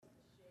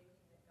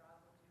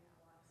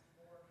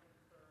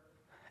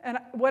And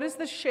what is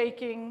the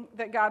shaking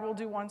that God will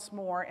do once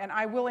more? And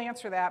I will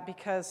answer that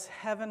because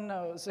heaven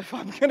knows if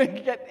I'm going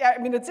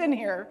to it's in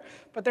here,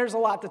 but there's a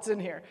lot that's in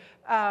here.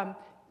 And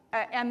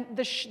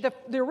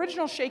the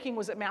original shaking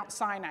was at Mount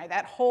Sinai,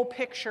 that whole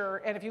picture.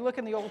 And if you look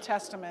in the Old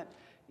Testament,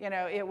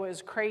 it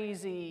was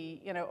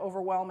crazy,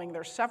 overwhelming.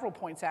 There's several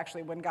points,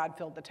 actually, when God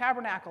filled the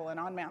tabernacle and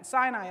on Mount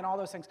Sinai and all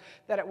those things,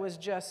 that it was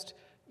just,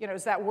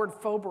 it's that word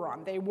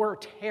phoberon. They were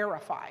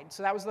terrified.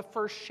 So that was the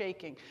first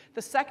shaking.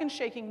 The second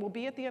shaking will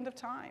be at the end of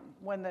time,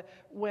 when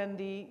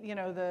the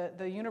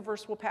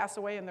universe will pass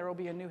away and there will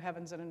be a new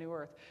heavens and a new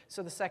earth.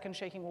 So the second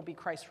shaking will be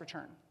Christ's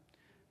return.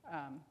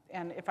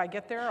 And if I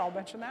get there, I'll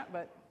mention that,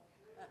 but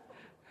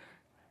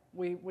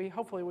we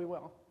hopefully we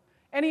will.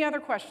 Any other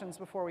questions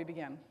before we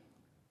begin?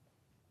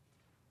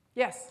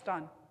 Yes,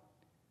 Don.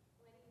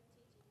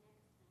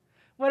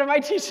 What am I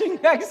teaching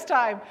next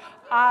time?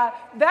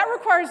 That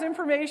requires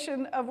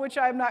information of which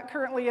I am not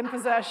currently in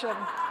possession.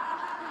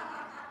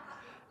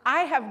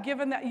 I have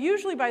given that,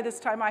 usually by this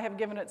time I have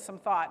given it some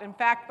thought. In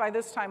fact, by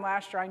this time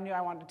last year I knew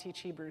I wanted to teach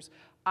Hebrews.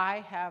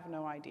 I have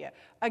no idea.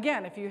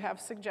 Again, if you have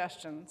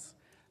suggestions,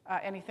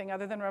 anything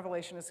other than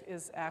Revelation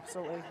is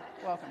absolutely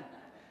welcome.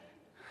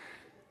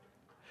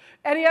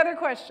 Any other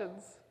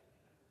questions?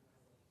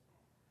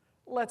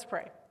 Let's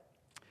pray.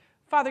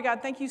 Father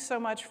God, thank you so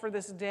much for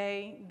this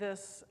day,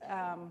 this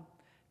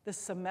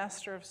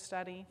semester of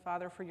study.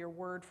 Father, for your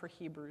word for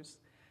Hebrews.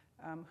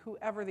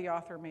 Whoever the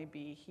author may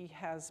be, he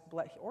has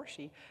or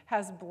she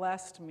has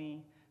blessed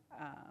me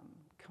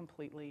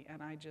completely,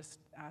 and I just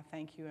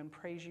thank you and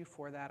praise you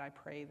for that. I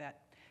pray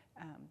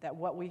that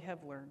what we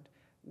have learned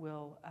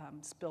will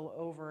spill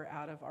over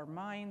out of our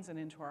minds and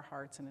into our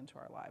hearts and into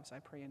our lives. I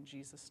pray in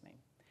Jesus' name.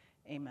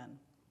 Amen.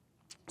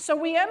 So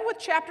we end with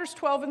chapters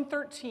 12 and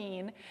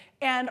 13,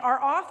 and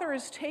our author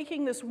is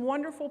taking this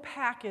wonderful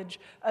package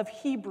of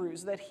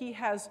Hebrews that he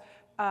has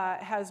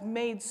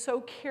made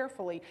so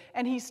carefully,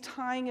 and he's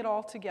tying it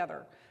all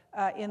together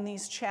in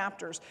these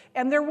chapters.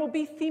 And there will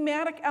be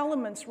thematic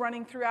elements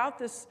running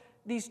throughout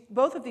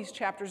both of these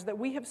chapters that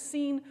we have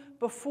seen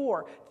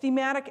before.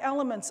 Thematic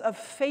elements of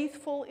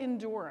faithful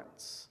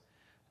endurance.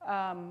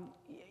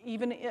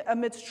 Even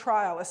amidst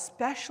trial,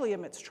 especially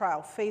amidst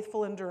trial,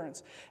 faithful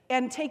endurance,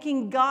 and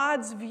taking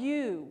God's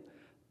view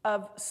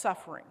of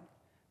suffering,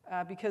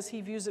 because he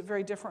views it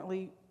very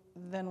differently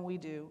than we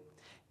do,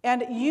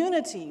 and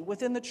unity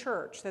within the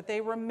church, that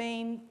they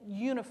remain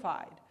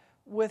unified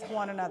with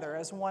one another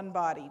as one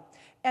body.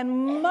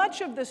 And much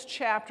of this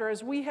chapter,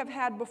 as we have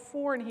had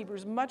before in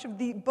Hebrews,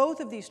 both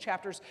of these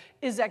chapters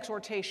is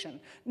exhortation.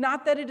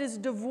 Not that it is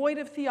devoid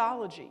of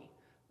theology,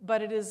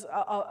 but it is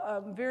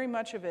very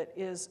much of it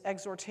is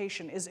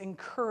exhortation, is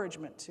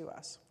encouragement to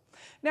us.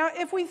 Now,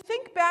 if we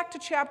think back to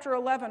chapter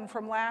 11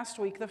 from last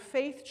week, the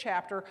faith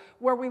chapter,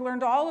 where we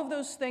learned all of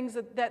those things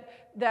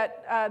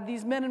that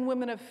these men and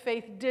women of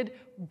faith did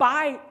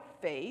by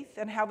faith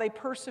and how they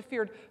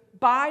persevered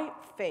by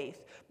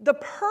faith, the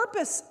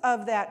purpose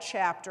of that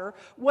chapter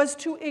was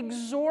to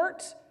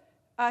exhort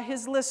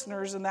his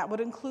listeners, and that would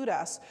include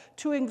us,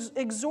 to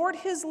exhort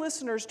his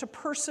listeners to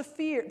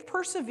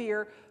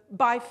persevere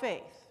by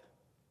faith.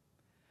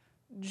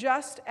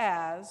 Just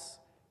as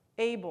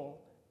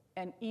Abel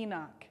and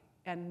Enoch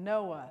and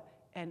Noah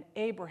and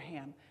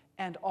Abraham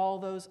and all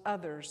those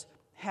others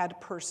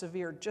had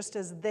persevered, just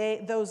as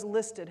those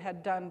listed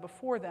had done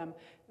before them,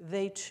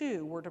 they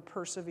too were to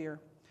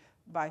persevere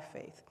by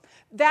faith.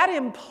 That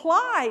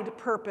implied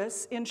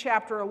purpose in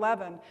chapter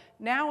 11,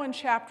 now in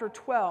chapter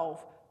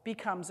 12,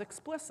 becomes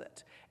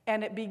explicit.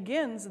 And it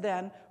begins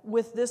then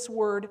with this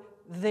word,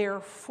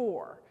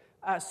 therefore.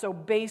 So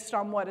based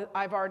on what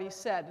I've already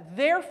said,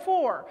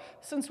 therefore,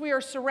 since we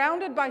are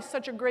surrounded by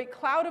such a great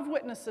cloud of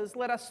witnesses,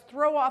 let us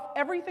throw off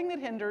everything that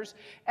hinders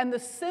and the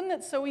sin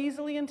that so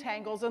easily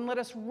entangles, and let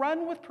us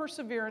run with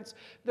perseverance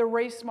the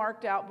race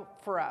marked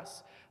out for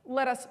us.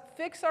 Let us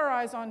fix our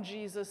eyes on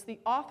Jesus, the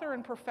author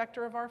and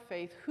perfecter of our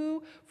faith,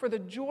 who, for the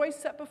joy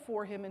set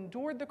before him,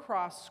 endured the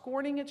cross,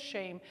 scorning its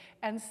shame,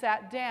 and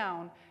sat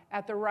down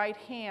at the right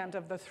hand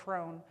of the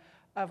throne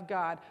of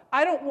God.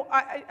 I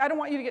don't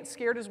want you to get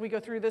scared as we go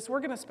through this. We're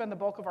going to spend the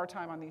bulk of our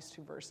time on these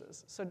two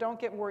verses. So don't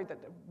get worried that,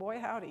 boy,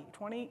 howdy,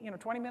 20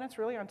 minutes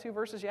really on two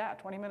verses? Yeah,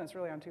 20 minutes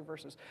really on two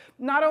verses.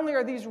 Not only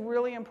are these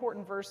really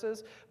important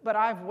verses, but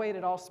I've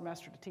waited all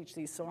semester to teach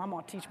these, so I'm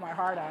going to teach my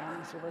heart out on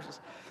these two verses.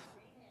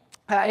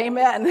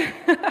 Amen.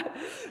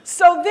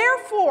 So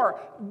therefore,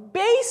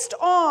 based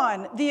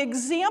on the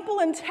example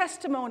and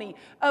testimony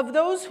of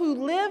those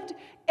who lived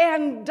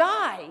and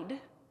died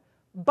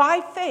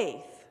by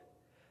faith,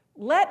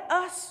 let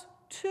us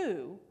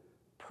too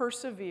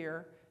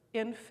persevere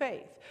in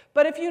faith.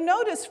 But if you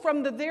notice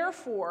from the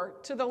therefore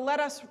to the let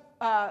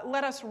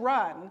us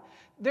run,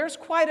 there's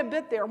quite a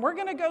bit there. And we're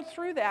going to go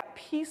through that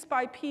piece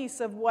by piece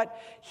of what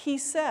he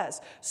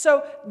says.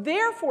 So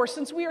therefore,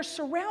 since we are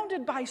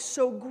surrounded by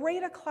so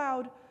great a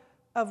cloud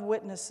of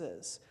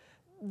witnesses,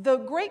 the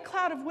great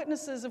cloud of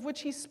witnesses of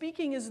which he's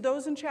speaking is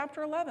those in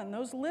chapter 11,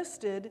 those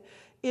listed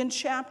in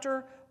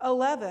chapter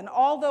 11,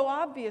 although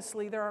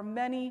obviously there are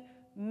many,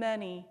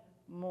 many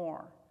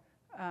more.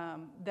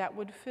 that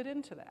would fit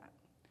into that.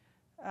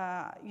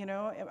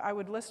 I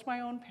would list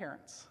my own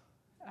parents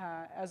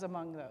as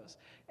among those.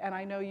 And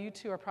I know you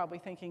two are probably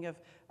thinking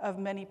of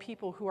many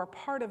people who are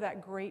part of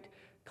that great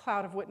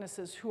cloud of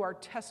witnesses who are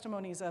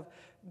testimonies of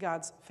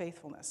God's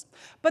faithfulness.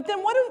 But then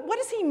what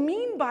does he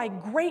mean by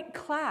great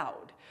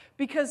cloud?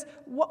 Because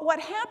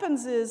what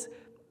happens is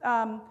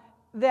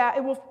that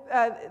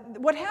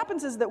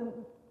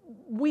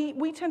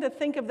we tend to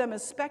think of them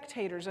as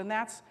spectators, and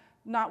that's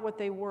not what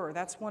they were.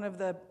 That's one of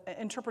the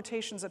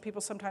interpretations that people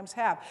sometimes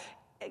have.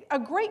 A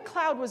great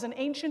cloud was an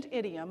ancient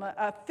idiom,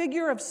 a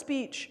figure of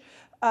speech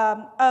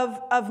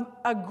of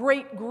a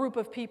great group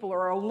of people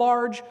or a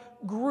large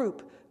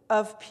group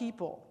of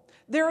people.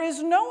 There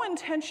is no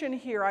intention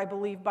here, I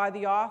believe, by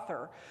the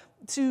author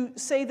to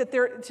say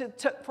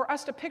that for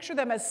us to picture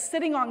them as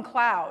sitting on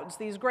clouds,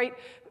 these great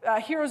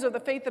heroes of the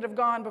faith that have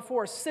gone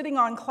before, sitting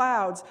on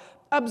clouds,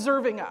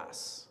 observing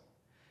us.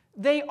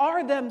 They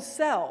are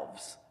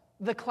themselves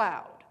the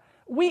cloud.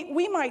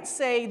 We might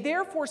say,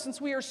 therefore,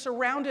 since we are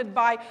surrounded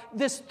by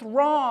this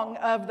throng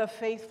of the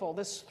faithful,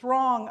 this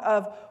throng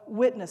of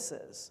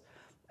witnesses.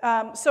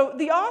 So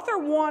the author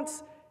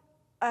wants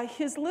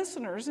his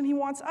listeners, and he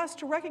wants us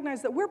to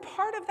recognize that we're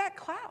part of that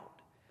cloud,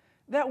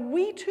 that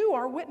we too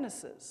are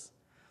witnesses.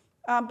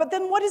 But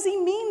then what does he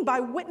mean by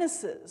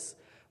witnesses?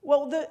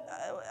 Well,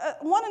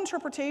 one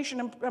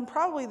interpretation, and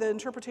probably the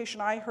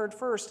interpretation I heard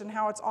first and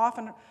how it's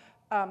often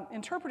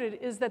interpreted,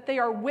 is that they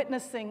are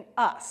witnessing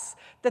us,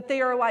 that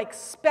they are like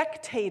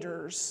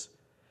spectators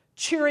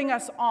cheering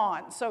us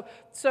on. So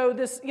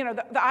this,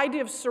 the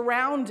idea of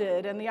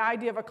surrounded and the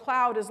idea of a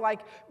cloud is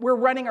like we're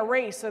running a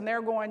race and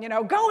they're going,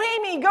 go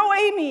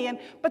Amy.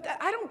 But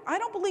I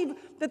don't believe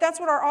that that's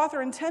what our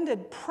author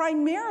intended,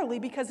 primarily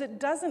because it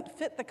doesn't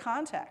fit the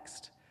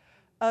context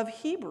of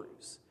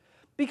Hebrews.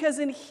 Because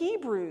in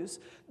Hebrews,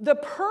 the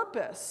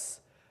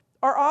purpose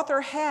our author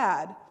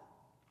had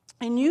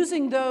in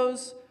using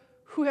those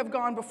who have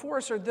gone before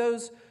us, or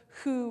those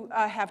who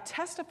have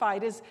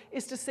testified, is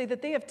to say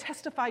that they have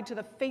testified to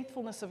the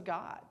faithfulness of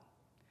God.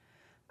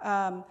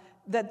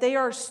 That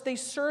they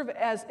serve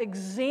as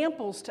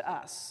examples to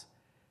us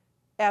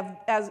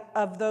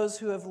of those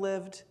who have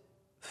lived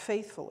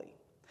faithfully.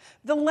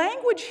 The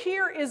language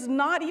here is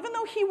not, even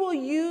though he will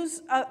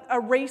use a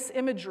race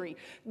imagery,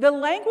 the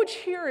language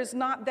here is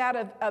not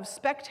that of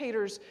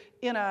spectators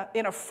in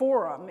a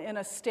forum, in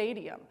a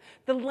stadium.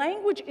 The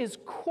language is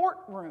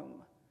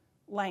courtroom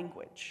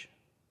language.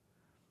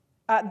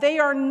 They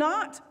are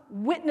not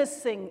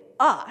witnessing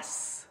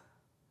us.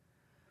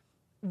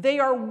 They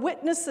are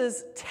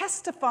witnesses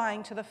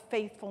testifying to the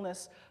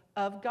faithfulness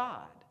of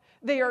God.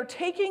 They are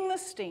taking the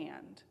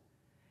stand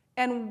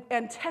and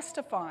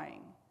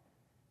testifying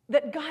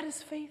that God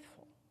is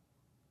faithful.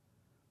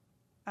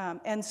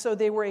 And so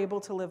they were able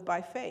to live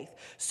by faith.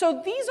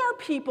 So these are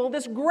people,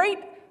 this great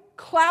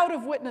cloud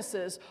of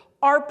witnesses,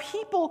 are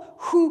people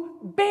who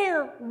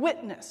bear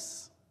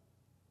witness,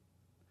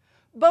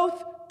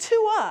 both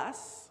to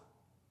us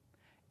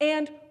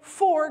and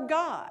for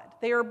God.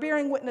 They are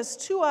bearing witness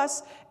to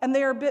us, and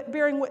they are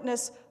bearing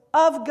witness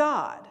of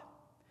God,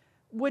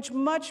 which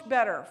much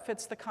better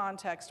fits the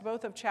context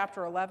both of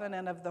chapter 11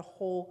 and of the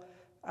whole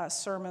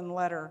sermon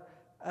letter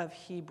of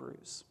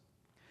Hebrews.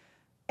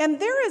 And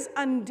there is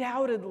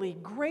undoubtedly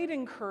great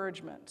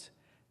encouragement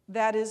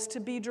that is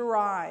to be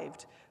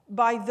derived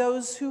by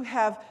those who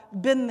have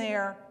been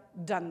there,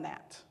 done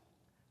that.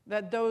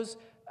 That those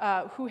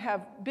who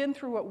have been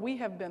through what we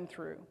have been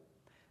through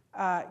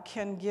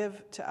can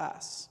give to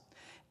us.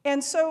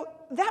 And so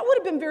that would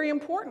have been very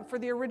important for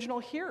the original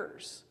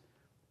hearers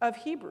of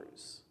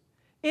Hebrews.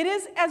 It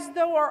is as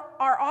though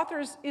our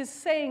author is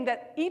saying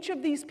that each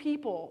of these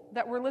people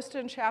that were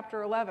listed in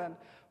chapter 11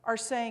 are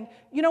saying,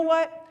 you know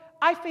what?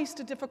 I faced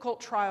a difficult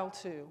trial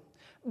too.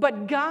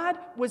 But God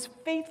was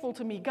faithful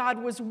to me.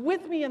 God was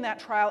with me in that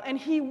trial, and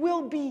he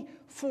will be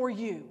for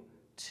you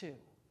too.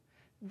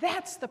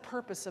 That's the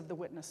purpose of the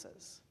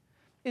witnesses,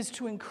 is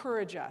to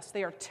encourage us.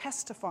 They are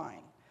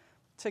testifying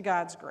to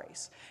God's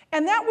grace.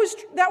 And that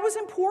was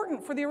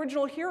important for the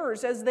original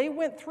hearers as they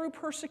went through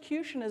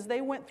persecution, as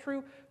they went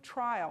through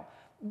trial.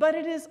 But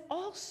it is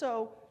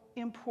also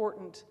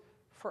important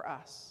for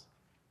us.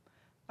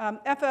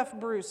 F.F.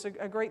 Bruce,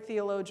 a great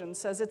theologian,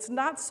 says it's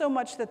not so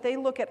much that they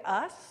look at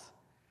us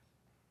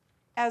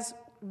as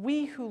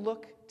we who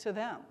look to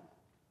them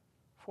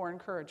for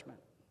encouragement.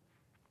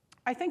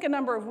 I think a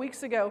number of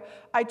weeks ago,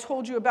 I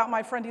told you about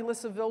my friend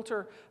Elissa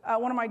Vilter,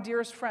 one of my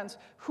dearest friends,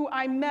 who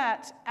I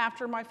met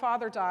after my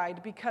father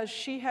died because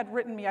she had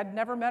written me, I'd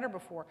never met her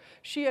before,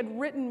 she had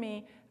written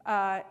me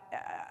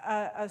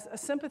a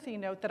sympathy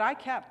note that I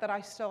kept, that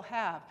I still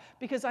have,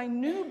 because I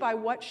knew by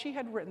what she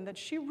had written that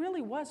she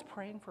really was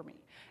praying for me,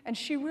 and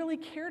she really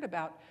cared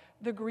about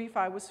the grief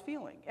I was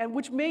feeling, and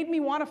which made me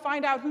want to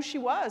find out who she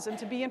was and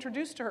to be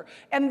introduced to her.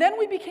 And then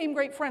we became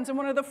great friends, and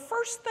one of the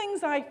first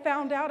things I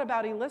found out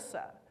about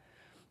Elissa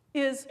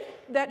is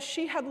that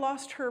she had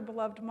lost her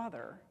beloved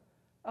mother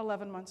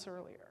 11 months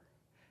earlier.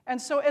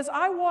 And so as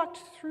I walked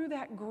through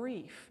that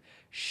grief,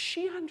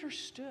 she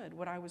understood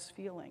what I was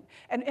feeling.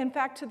 And in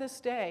fact, to this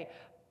day,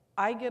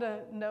 I get a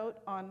note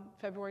on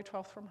February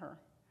 12th from her,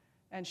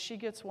 and she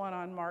gets one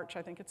on March,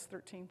 I think it's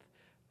 13th,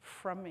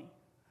 from me,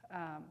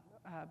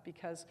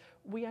 because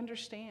we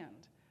understand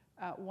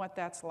what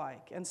that's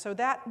like. And so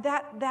that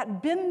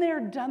been there,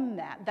 done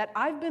that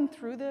I've been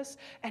through this,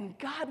 and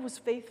God was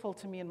faithful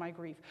to me in my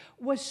grief,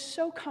 was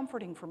so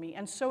comforting for me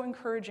and so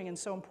encouraging and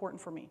so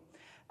important for me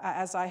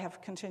as I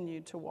have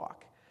continued to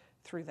walk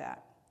through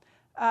that.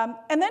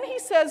 And then he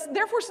says,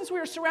 therefore, since we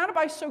are surrounded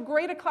by so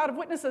great a cloud of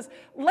witnesses,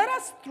 let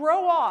us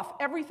throw off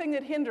everything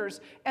that hinders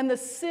and the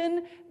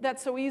sin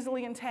that so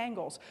easily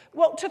entangles.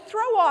 Well, to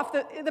throw off,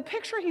 the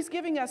picture he's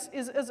giving us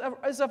is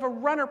of a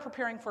runner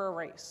preparing for a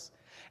race.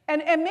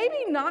 And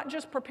maybe not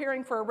just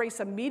preparing for a race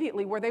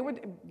immediately, where they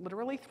would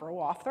literally throw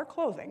off their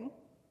clothing,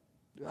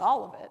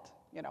 all of it,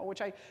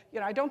 which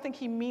I don't think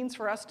he means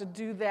for us to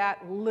do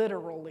that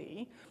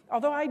literally.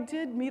 Although I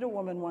did meet a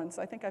woman once,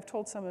 I think I've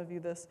told some of you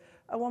this,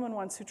 a woman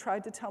once who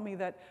tried to tell me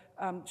that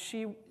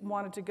she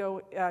wanted to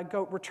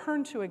go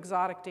return to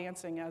exotic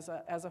dancing as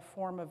a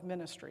form of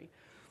ministry.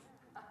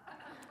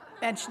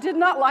 And she did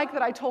not like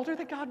that I told her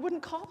that God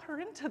wouldn't call her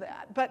into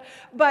that. But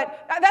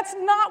that's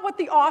not what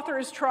the author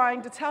is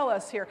trying to tell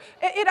us here.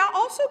 It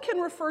also can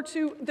refer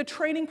to the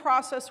training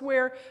process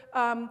where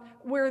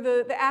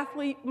the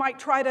athlete might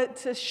try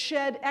to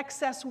shed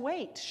excess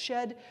weight,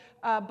 shed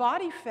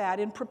body fat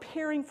in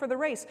preparing for the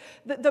race.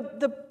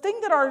 The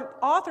thing that our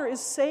author is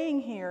saying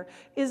here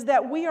is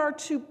that we are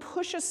to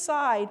push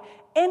aside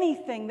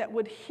anything that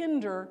would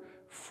hinder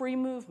free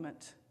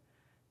movement,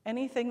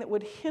 anything that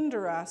would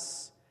hinder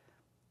us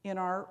in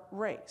our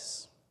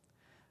race.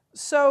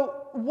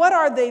 So what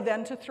are they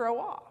then to throw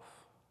off?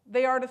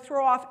 They are to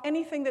throw off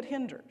anything that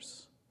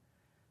hinders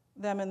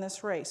them in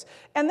this race.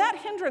 And that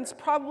hindrance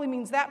probably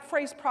means, that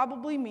phrase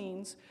probably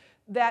means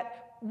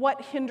that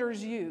what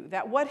hinders you,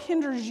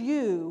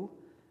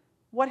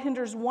 what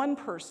hinders one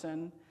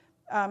person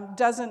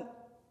doesn't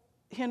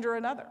hinder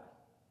another.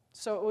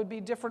 So it would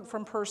be different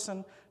from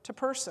person to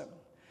person.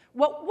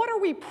 What are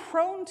we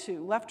prone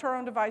to? Left to our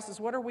own devices,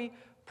 what are we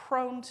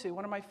prone to?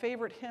 One of my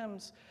favorite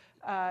hymns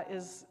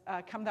is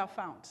Come Thou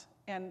Fount,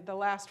 and the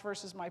last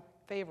verse is my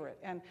favorite.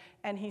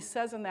 And he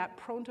says in that,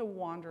 prone to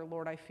wander,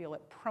 Lord, I feel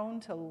it,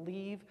 prone to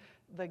leave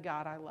the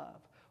God I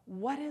love.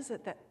 What is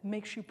it that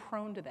makes you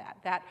prone to that?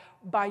 That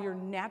by your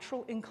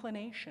natural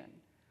inclination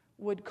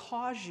would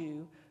cause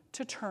you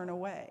to turn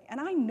away. And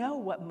I know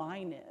what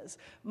mine is.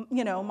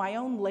 My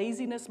own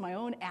laziness, my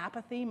own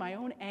apathy, my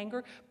own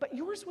anger, but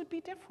yours would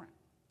be different.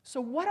 So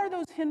what are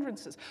those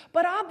hindrances?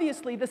 But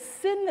obviously, the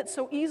sin that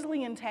so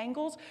easily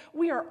entangles,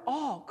 we are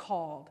all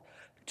called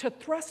to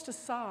thrust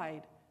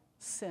aside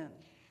sin,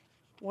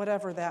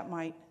 whatever that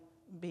might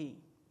be.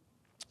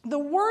 The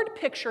word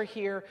picture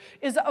here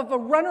is of a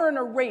runner in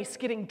a race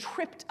getting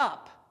tripped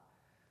up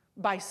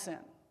by sin.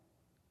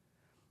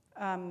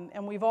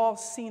 And we've all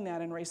seen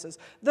that in races.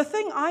 The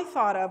thing I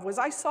thought of was,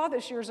 I saw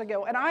this years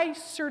ago, and I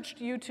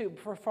searched YouTube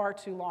for far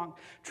too long,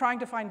 trying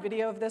to find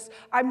video of this.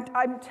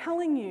 I'm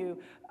telling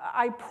you,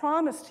 I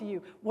promise to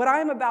you, what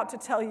I'm about to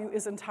tell you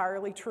is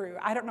entirely true.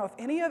 I don't know if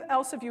any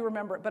else of you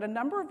remember it, but a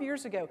number of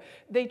years ago,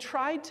 they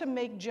tried to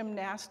make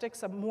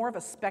gymnastics more of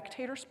a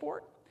spectator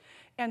sport.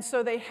 And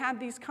so they had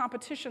these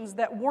competitions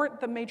that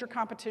weren't the major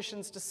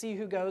competitions to see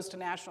who goes to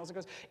nationals.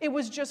 It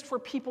was just for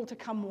people to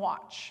come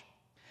watch.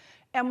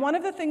 And one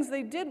of the things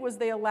they did was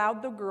they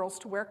allowed the girls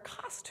to wear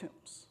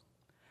costumes.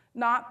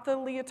 Not the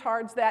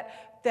leotards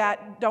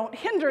that don't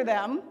hinder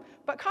them,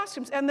 but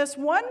costumes. And this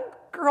one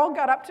girl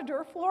got up to do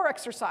her floor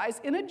exercise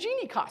in a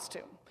genie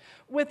costume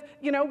with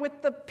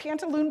the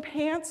pantaloon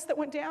pants that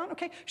went down.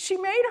 Okay, she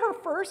made her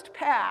first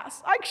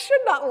pass. I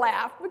should not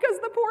laugh because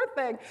the poor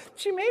thing.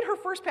 She made her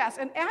first pass,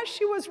 and as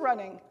she was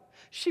running,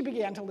 she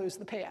began to lose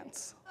the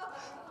pants.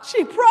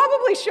 She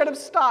probably should have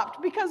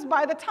stopped, because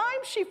by the time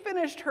she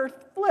finished her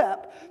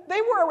flip,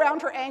 they were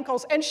around her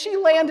ankles and she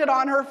landed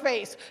on her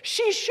face.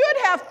 She should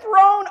have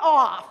thrown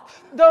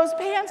off those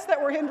pants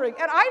that were hindering.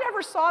 And I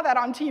never saw that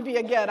on TV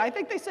again. I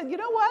think they said, you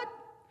know what?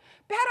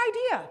 Bad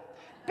idea.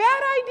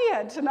 Bad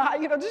idea to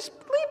not, let's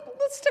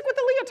stick with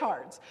the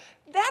leotards.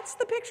 That's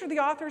the picture the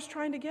author is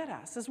trying to get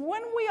us, is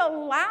when we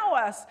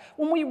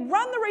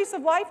run the race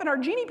of life in our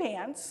genie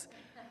pants,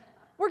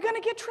 we're going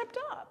to get tripped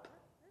up.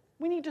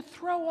 We need to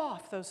throw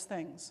off those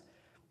things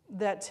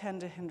that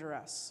tend to hinder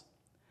us.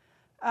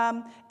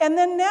 And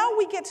then now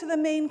we get to the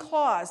main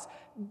clause.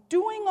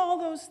 Doing all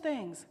those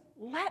things,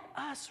 let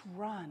us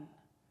run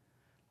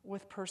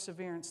with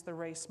perseverance the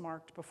race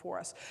marked before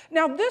us.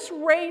 Now, this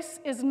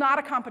race is not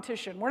a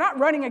competition. We're not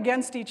running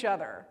against each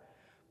other.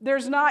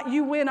 There's not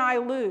you win, I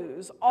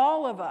lose.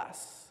 All of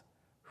us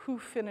who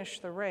finish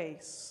the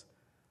race,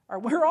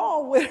 we're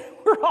all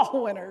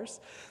winners.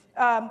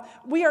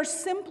 We are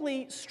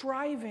simply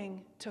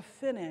striving to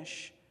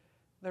finish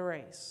the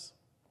race.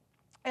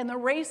 And the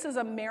race is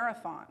a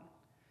marathon.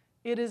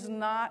 It is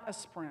not a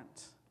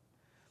sprint,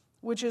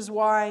 which is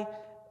why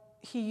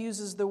he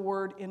uses the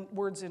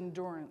words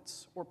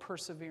endurance or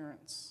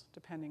perseverance,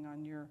 depending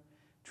on your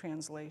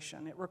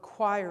translation. It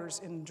requires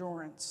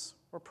endurance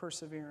or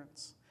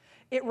perseverance.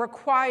 It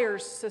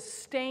requires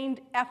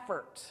sustained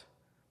effort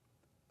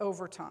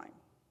over time.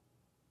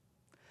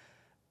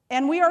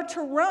 And we are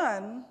to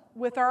run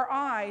with our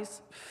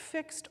eyes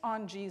fixed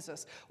on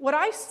Jesus. What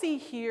I see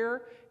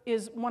here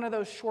is one of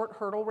those short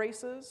hurdle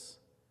races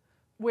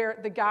where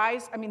the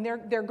guys,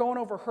 they're going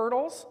over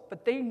hurdles,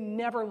 but they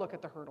never look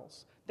at the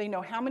hurdles. They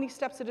know how many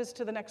steps it is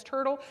to the next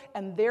hurdle,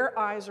 and their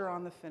eyes are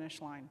on the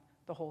finish line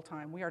the whole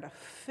time. We are to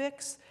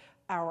fix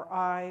our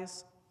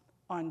eyes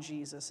on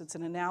Jesus. It's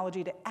an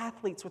analogy to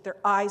athletes with their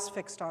eyes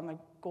fixed on the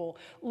goal.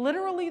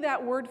 Literally,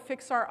 that word,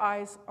 fix our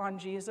eyes on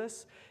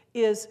Jesus,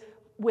 is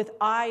with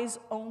eyes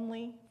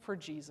only for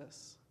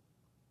Jesus.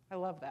 I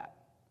love that.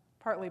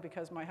 Partly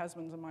because my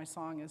husband's and my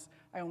song is,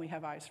 I only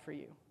have eyes for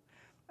you.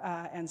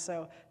 And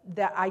so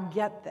that I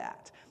get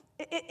that.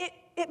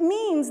 It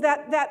means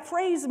that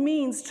phrase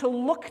means to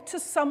look to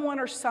someone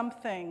or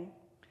something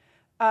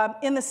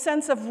in the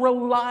sense of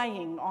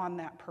relying on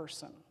that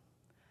person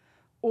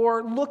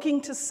or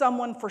looking to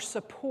someone for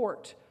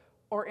support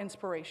or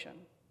inspiration.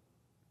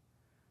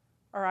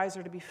 Our eyes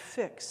are to be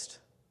fixed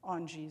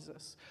on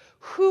Jesus,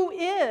 who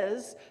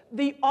is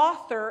the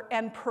author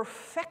and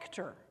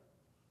perfecter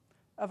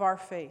of our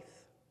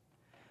faith.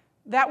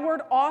 That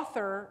word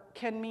author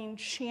can mean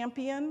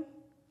champion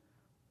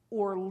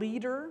or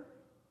leader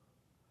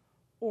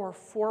or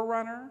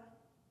forerunner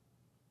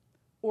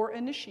or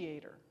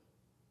initiator.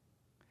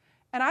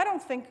 And I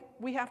don't think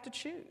we have to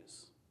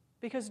choose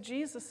because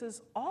Jesus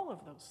is all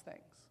of those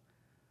things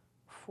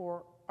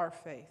for our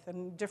faith.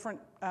 And different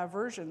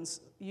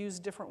versions use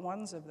different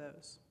ones of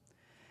those.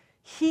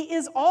 He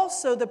is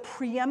also the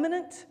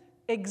preeminent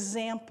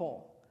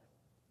example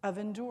of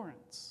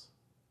endurance.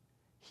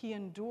 He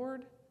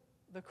endured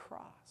the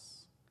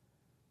cross,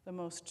 the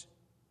most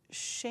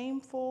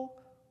shameful,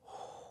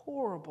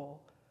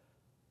 horrible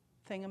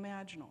thing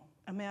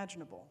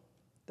imaginable,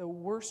 the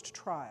worst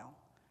trial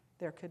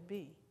there could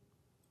be.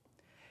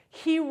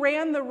 He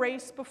ran the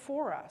race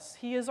before us.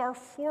 He is our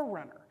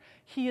forerunner.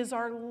 He is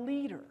our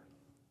leader.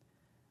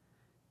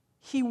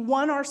 He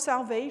won our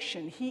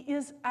salvation. He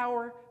is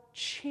our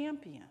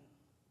champion.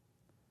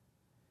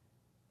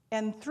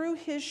 And through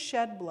his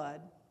shed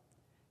blood,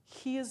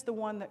 he is the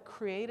one that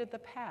created the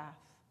path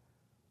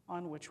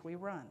on which we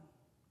run.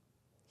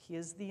 He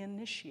is the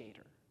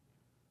initiator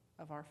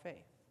of our faith.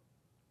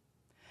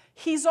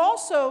 He's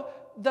also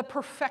the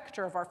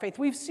perfecter of our faith.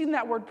 We've seen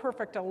that word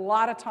perfect a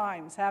lot of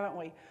times, haven't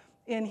we,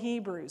 in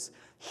Hebrews.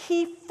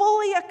 He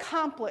fully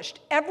accomplished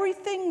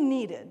everything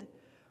needed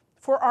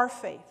for our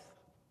faith.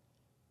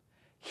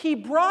 He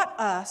brought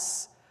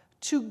us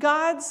to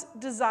God's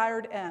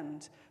desired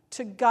end,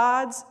 to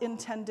God's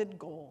intended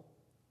goal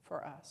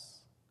for us.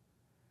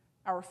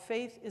 Our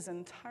faith is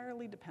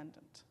entirely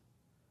dependent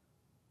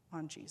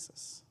on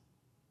Jesus.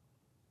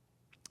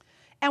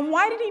 And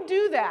why did he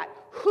do that?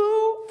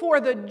 Who,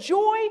 for the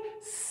joy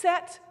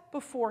set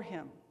before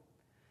him.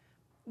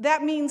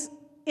 That means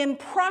in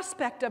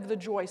prospect of the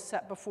joy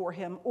set before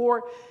him,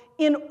 or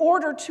in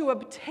order to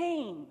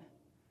obtain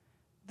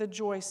the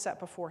joy set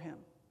before him.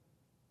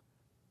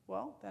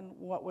 Well, then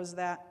what was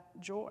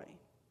that joy?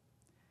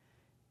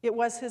 It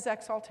was his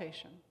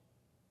exaltation.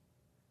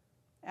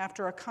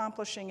 After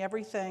accomplishing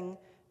everything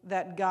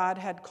that God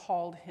had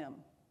called him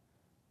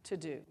to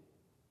do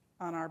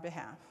on our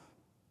behalf.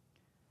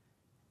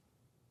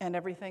 And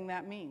everything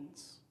that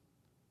means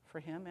for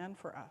him and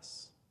for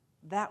us.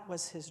 That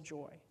was his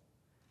joy.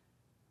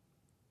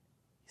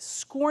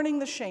 Scorning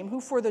the shame,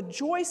 who for the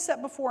joy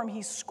set before him,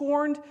 he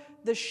scorned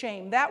the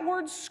shame. That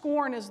word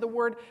scorn is the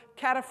word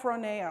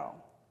kataphroneo.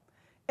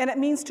 And it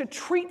means to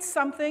treat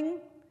something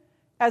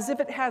as if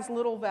it has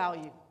little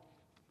value.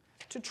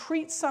 To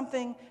treat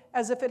something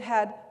as if it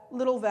had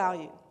little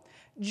value.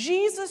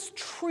 Jesus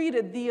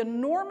treated the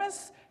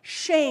enormous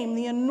shame,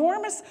 the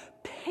enormous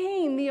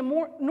pain, the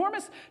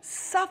enormous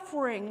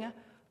suffering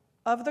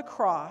of the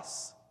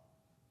cross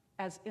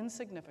as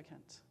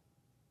insignificant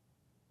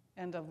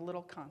and of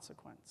little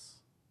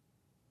consequence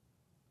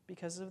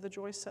because of the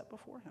joy set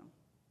before him.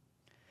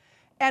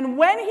 And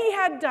when he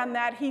had done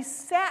that, he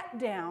sat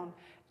down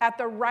at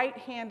the right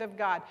hand of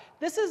God.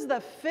 This is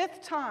the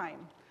 5th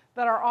time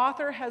that our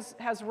author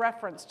has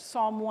referenced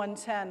Psalm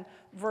 110,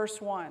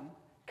 verse 1.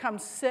 Come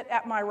sit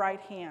at my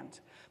right hand.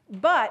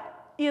 But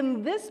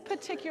in this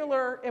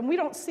particular, and we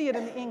don't see it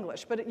in the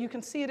English, but you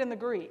can see it in the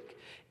Greek.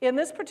 In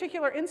this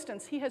particular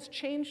instance, he has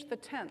changed the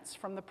tense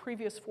from the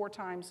previous 4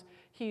 times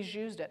he's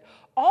used it.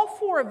 All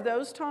 4 of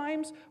those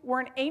times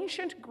were an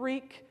ancient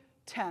Greek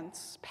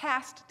tense,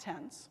 past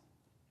tense.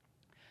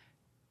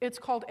 It's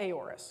called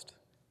aorist.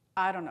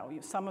 I don't know,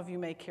 some of you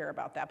may care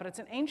about that, but it's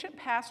an ancient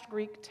past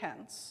Greek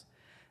tense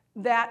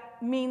that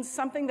means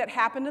something that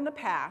happened in the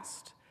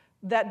past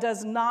that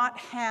does not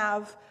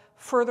have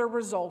further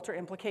result or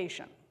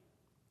implication.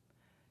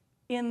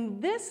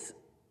 In this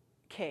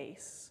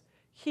case,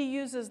 he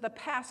uses the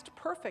past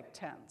perfect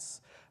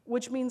tense,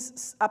 which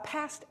means a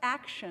past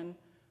action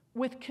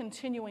with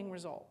continuing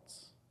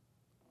results.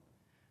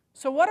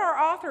 So what our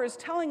author is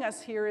telling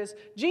us here is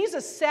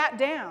Jesus sat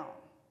down,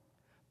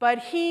 but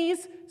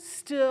he's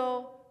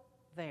still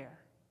there.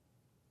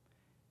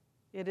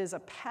 It is a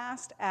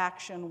past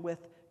action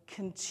with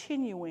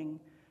continuing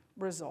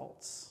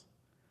results,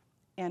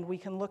 and we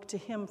can look to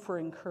him for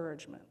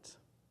encouragement.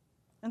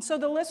 And so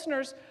the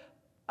listeners,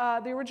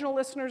 the original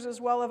listeners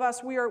as well of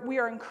us, we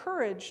are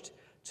encouraged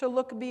to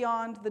look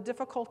beyond the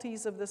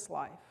difficulties of this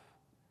life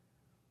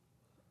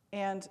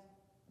and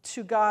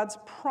to God's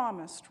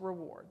promised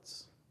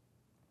rewards,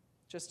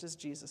 just as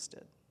Jesus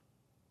did.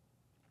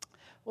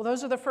 Well,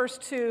 those are the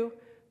first two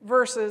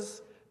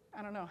verses.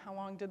 I don't know, how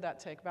long did that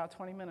take? About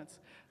 20 minutes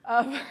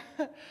of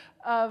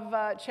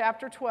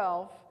chapter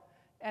 12.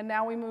 And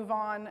now we move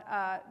on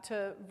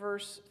to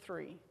verse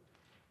 3.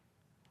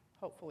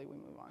 Hopefully we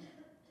move on.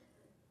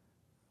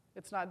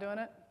 It's not doing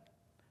it?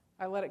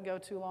 I let it go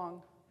too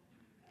long.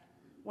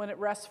 When it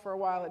rests for a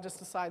while, it just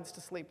decides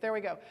to sleep. There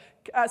we go.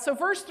 So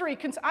verse 3,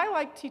 I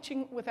like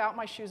teaching without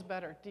my shoes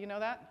better. Do you know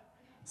that?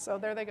 So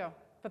there they go.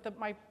 But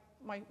my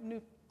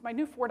new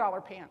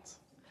 $4 pants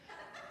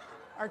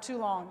are too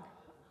long.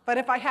 But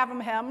if I have them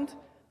hemmed,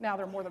 now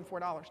they're more than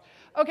 $4.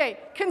 Okay,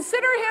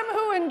 consider him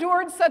who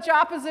endured such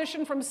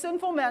opposition from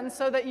sinful men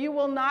so that you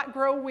will not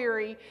grow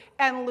weary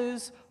and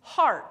lose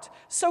heart.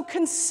 So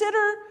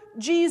consider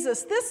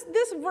Jesus.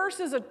 This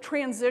verse is a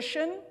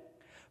transition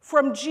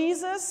from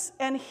Jesus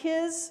and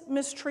his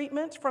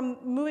mistreatment, from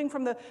moving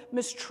from the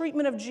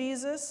mistreatment of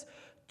Jesus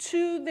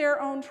to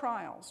their own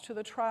trials, to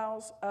the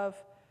trials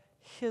of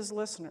his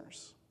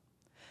listeners,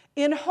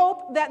 in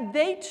hope that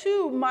they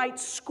too might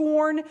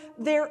scorn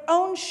their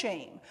own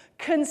shame,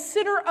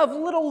 consider of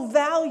little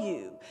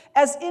value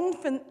as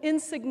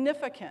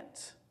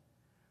insignificant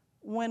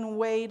when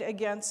weighed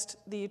against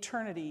the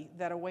eternity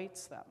that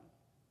awaits them.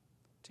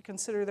 To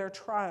consider their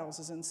trials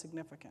as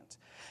insignificant.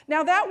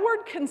 Now that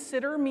word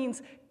consider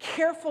means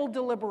careful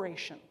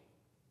deliberation.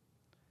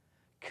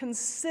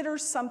 Consider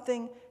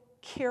something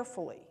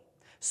carefully.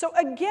 So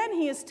again,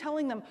 he is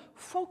telling them,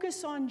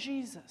 focus on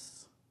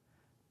Jesus.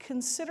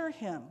 Consider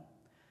him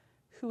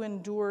who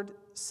endured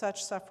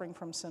such suffering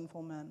from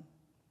sinful men.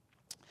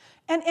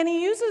 And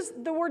he uses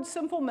the word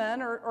sinful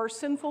men or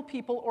sinful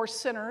people or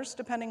sinners,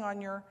 depending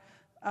on your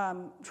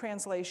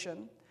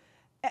translation.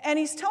 And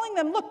he's telling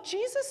them, look,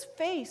 Jesus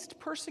faced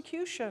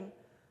persecution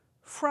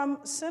from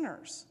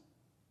sinners,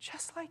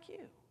 just like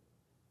you.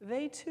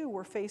 They too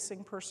were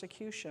facing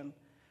persecution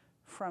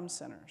from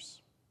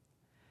sinners.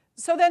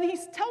 So then he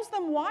tells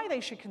them why they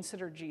should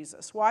consider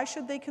Jesus. Why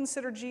should they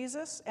consider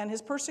Jesus and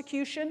his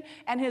persecution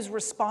and his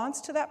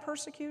response to that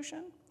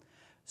persecution?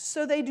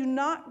 So they do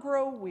not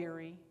grow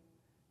weary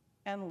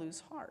and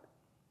lose heart.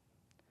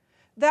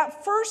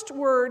 That first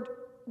word,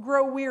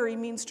 grow weary,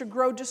 means to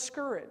grow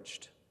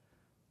discouraged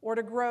or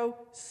to grow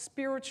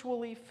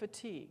spiritually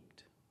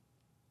fatigued.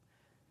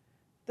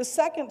 The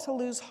second, to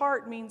lose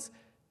heart, means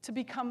to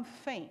become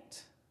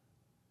faint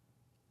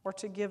or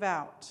to give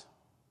out.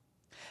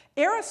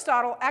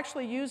 Aristotle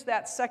actually used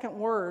that second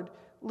word,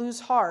 lose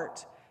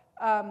heart,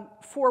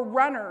 for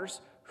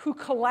runners who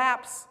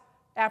collapse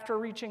after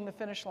reaching the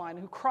finish line,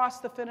 who cross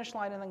the finish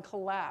line and then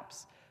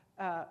collapse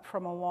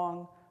from a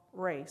long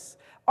race.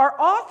 Our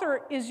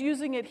author is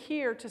using it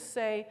here to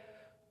say,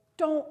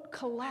 don't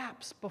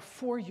collapse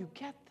before you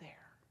get there.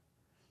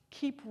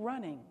 Keep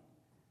running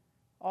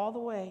all the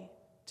way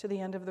to the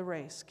end of the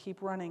race.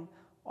 Keep running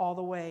all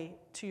the way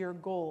to your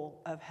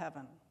goal of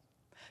heaven.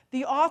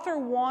 The author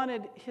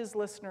wanted his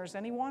listeners,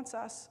 and he wants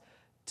us,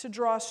 to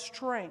draw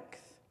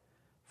strength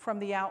from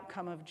the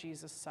outcome of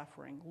Jesus'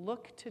 suffering.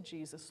 Look to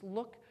Jesus.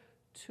 Look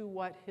to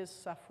what his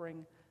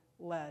suffering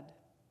led.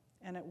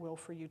 And it will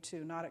for you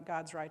too, not at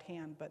God's right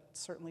hand, but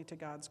certainly to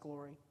God's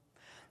glory.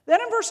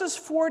 Then in verses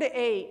 4 to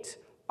 8,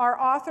 our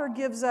author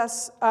gives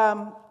us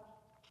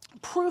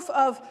proof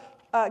of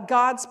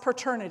God's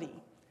paternity.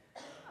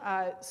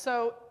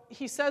 So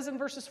he says in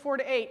verses 4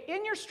 to 8,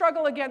 in your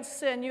struggle against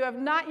sin, you have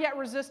not yet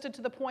resisted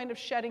to the point of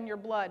shedding your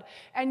blood,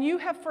 and you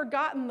have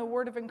forgotten the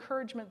word of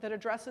encouragement that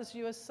addresses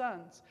you as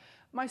sons.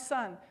 My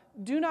son,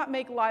 do not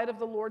make light of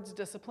the Lord's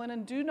discipline,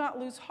 and do not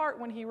lose heart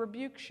when he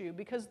rebukes you,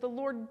 because the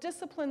Lord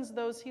disciplines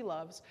those he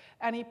loves,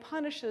 and he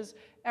punishes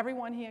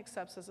everyone he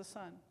accepts as a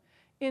son.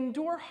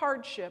 Endure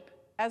hardship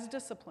as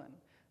discipline.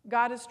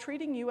 God is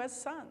treating you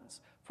as sons.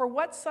 For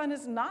what son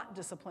is not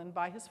disciplined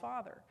by his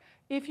father?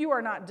 If you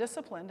are not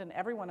disciplined, and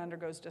everyone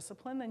undergoes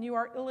discipline, then you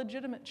are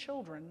illegitimate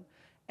children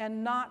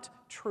and not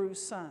true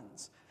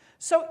sons.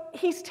 So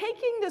he's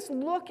taking this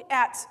look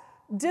at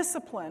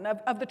discipline,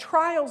 of the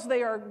trials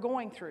they are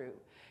going through,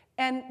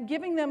 and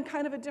giving them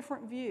kind of a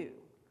different view,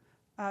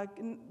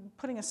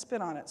 putting a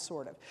spin on it,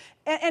 sort of.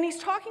 And he's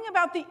talking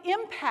about the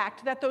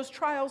impact that those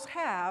trials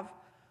have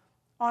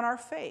on our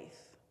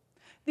faith.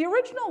 The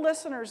original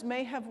listeners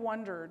may have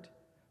wondered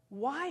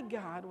why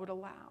God would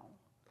allow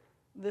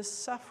this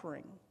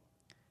suffering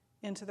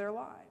into their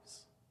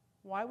lives.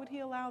 Why would he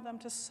allow them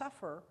to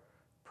suffer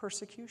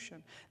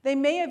persecution? They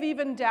may have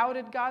even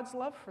doubted God's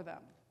love for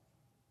them.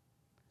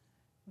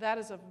 That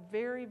is a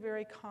very,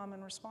 very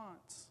common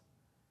response.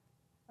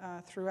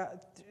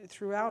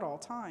 throughout all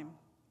time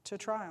to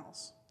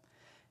trials.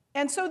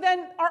 And so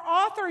then our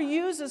author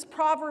uses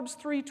Proverbs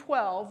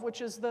 3:12,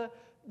 which is the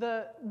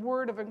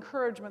word of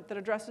encouragement that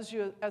addresses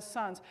you as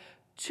sons,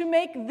 to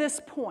make this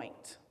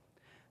point.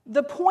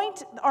 The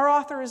point our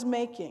author is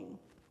making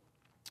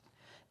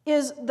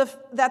is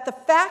that the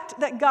fact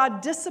that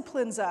God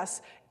disciplines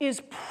us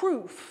is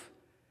proof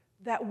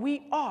that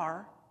we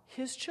are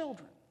his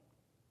children.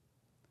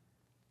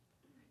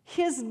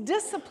 His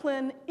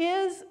discipline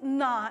is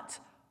not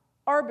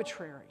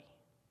arbitrary.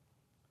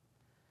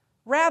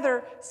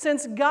 Rather,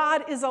 since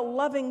God is a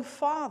loving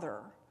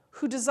father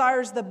who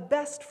desires the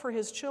best for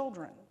his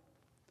children,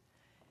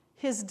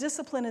 his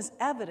discipline is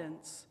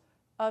evidence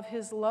of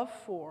his love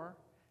for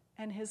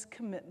and his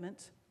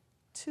commitment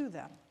to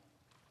them.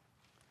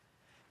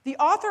 The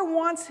author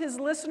wants his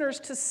listeners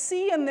to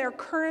see in their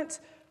current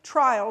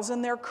trials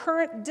and their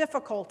current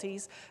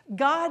difficulties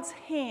God's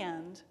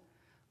hand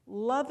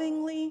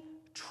lovingly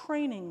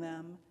training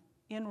them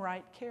in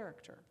right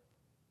character.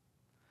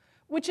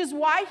 Which is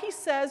why he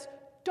says,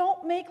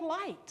 don't make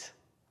light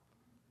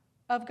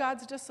of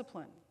God's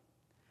discipline.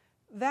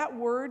 That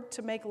word,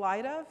 to make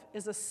light of,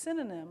 is a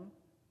synonym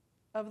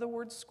of the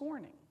word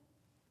scorning.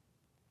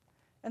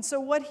 And so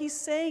what he's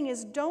saying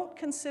is, don't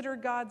consider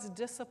God's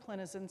discipline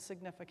as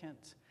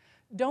insignificant.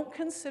 Don't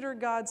consider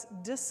God's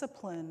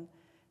discipline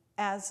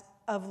as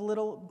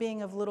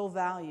being of little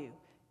value.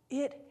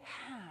 It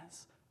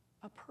has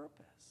a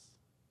purpose.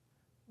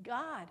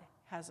 God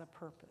has a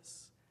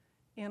purpose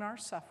in our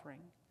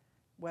suffering,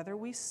 whether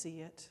we see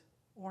it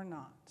or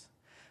not.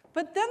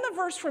 But then the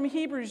verse from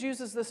Hebrews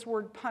uses this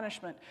word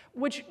punishment,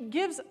 which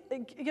gives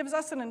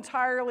us an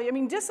entirely,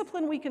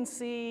 discipline we can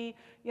see,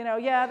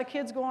 the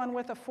kid's going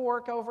with a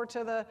fork over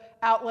to the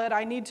outlet.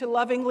 I need to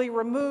lovingly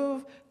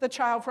remove the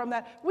child from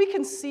that. We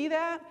can see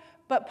that,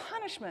 but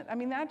punishment,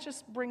 that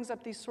just brings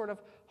up these sort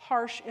of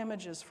harsh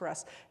images for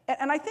us.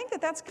 And I think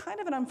that that's kind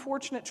of an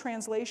unfortunate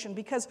translation,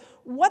 because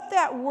what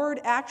that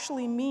word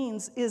actually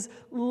means is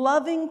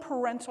loving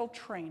parental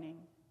training,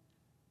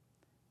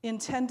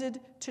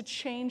 intended to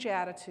change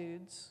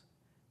attitudes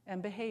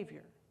and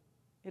behavior.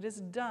 It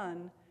is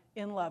done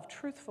in love.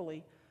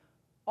 Truthfully,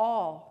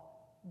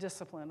 all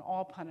discipline,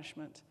 all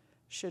punishment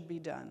should be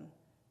done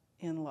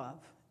in love.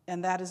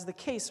 And that is the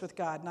case with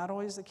God. Not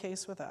always the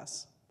case with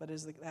us, but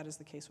that is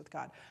the case with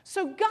God.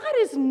 So God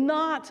is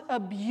not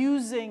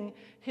abusing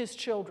his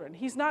children.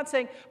 He's not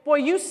saying, boy,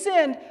 you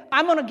sinned,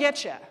 I'm going to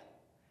get you.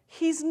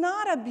 He's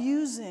not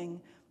abusing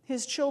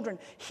his children.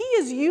 He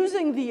is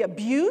using the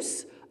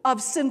abuse of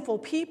sinful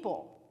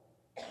people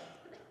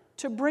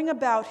to bring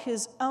about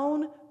his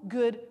own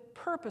good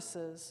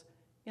purposes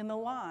in the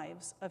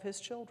lives of his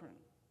children.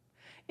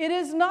 It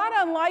is not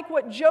unlike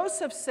what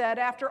Joseph said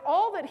after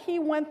all that he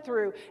went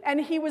through,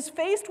 and he was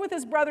faced with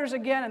his brothers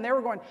again, and they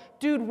were going,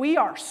 dude, we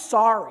are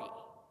sorry.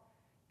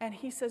 And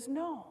he says,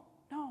 no,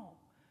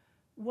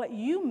 what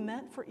you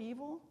meant for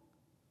evil,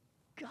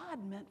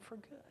 God meant for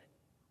good.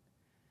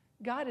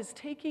 God is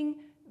taking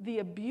the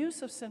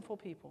abuse of sinful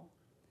people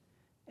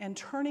and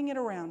turning it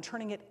around,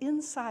 turning it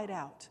inside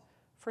out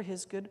for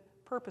his good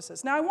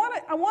purposes. Now, I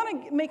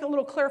want to make a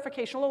little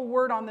clarification, a little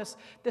word on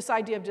this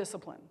idea of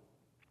discipline.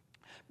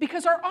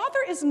 Because our author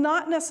is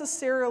not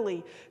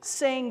necessarily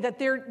saying that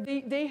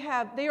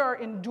they are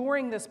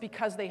enduring this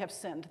because they have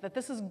sinned, that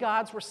this is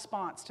God's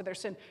response to their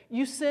sin.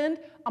 You sinned,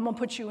 I'm going to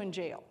put you in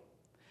jail.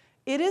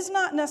 It is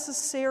not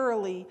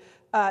necessarily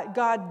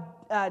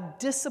God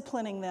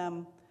disciplining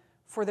them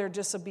for their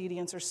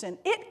disobedience or sin.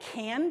 It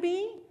can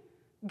be.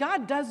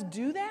 God does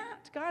do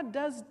that. God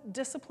does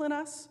discipline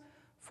us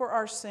for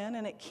our sin,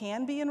 and it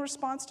can be in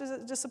response to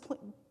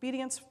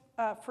disobedience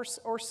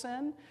or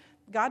sin.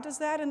 God does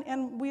that,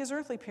 and we as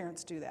earthly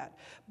parents do that.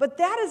 But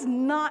that is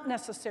not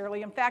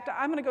necessarily, in fact,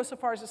 I'm going to go so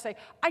far as to say,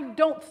 I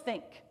don't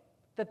think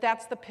that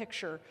that's the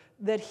picture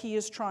that he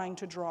is trying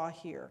to draw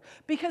here.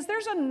 Because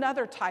there's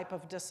another type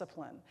of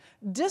discipline.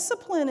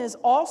 Discipline is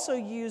also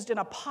used in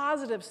a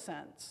positive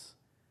sense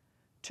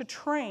to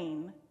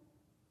train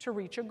to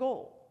reach a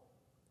goal.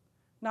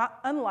 Not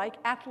unlike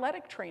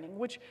athletic training,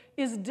 which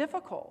is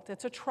difficult.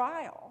 It's a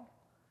trial.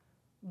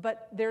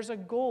 But there's a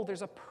goal,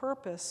 there's a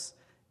purpose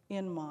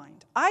in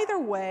mind. Either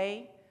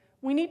way,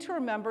 we need to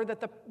remember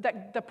that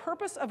the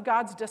purpose of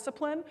God's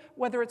discipline,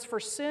 whether it's for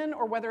sin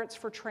or whether it's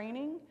for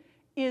training,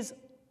 is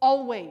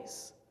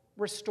always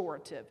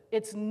restorative.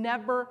 It's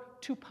never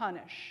to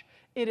punish.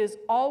 It is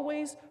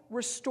always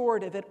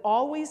restorative. It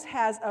always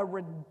has a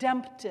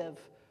redemptive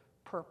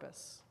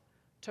purpose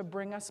to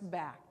bring us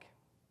back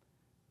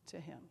to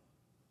him.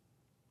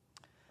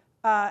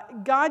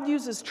 God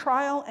uses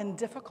trial and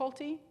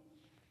difficulty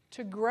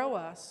to grow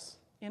us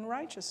in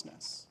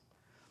righteousness.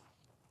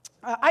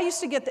 I used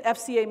to get the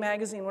FCA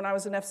magazine when I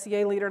was an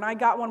FCA leader, and I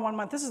got one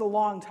month. This is a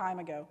long time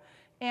ago.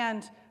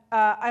 And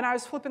I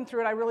was flipping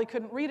through it. I really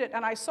couldn't read it.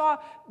 And I saw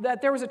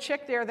that there was a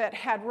chick there that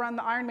had run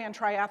the Ironman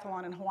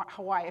triathlon in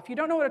Hawaii. If you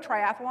don't know what a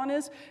triathlon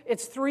is,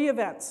 it's 3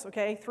 events,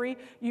 okay?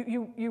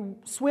 You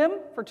swim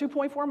for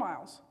 2.4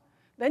 miles.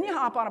 Then you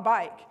hop on a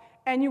bike.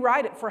 and you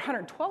ride it for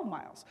 112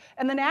 miles.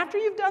 And then after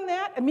you've done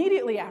that,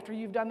 immediately after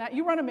you've done that,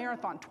 you run a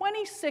marathon,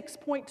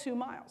 26.2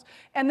 miles.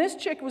 And this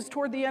chick was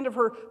toward the end of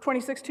her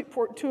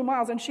 26.2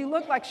 miles, and she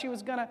looked like she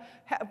was going to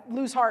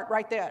lose heart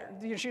right there.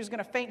 She was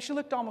going to faint. She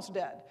looked almost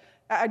dead.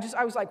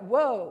 I was like,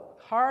 whoa,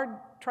 hard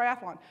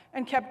triathlon,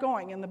 and kept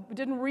going, and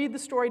didn't read the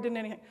story, didn't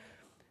anything.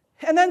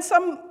 And then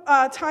some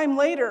time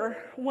later,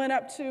 went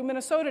up to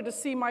Minnesota to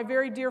see my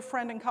very dear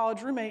friend and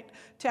college roommate,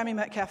 Tammy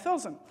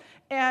Metcalf-Filson.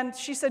 And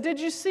she said, did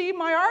you see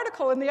my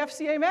article in the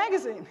FCA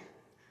magazine?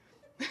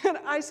 And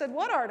I said,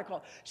 what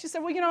article? She said,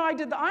 well, I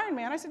did the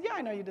Ironman. I said, yeah,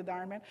 I know you did the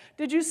Ironman.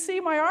 Did you see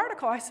my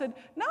article? I said,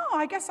 no,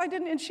 I guess I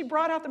didn't. And she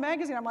brought out the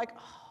magazine. I'm like,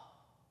 oh.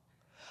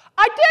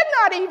 I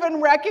did not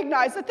even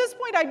recognize. At this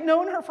point, I'd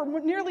known her for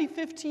nearly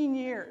 15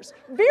 years.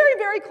 Very,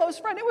 very close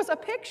friend. It was a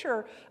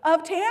picture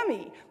of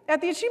Tammy.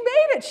 She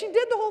made it. She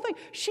did the whole thing.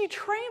 She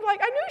trained I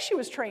knew she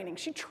was training.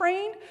 She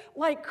trained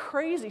like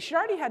crazy. She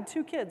already had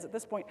 2 kids at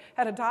this point,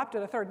 had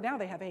adopted a third. Now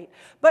they have 8.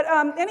 But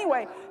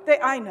anyway,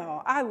 I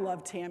know. I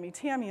love Tammy.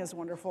 Tammy is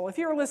wonderful. If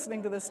you're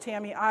listening to this,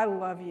 Tammy, I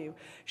love you.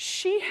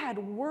 She had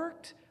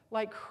worked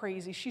like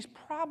crazy. She's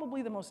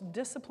probably the most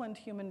disciplined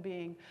human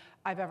being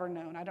I've ever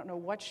known. I don't know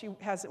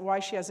why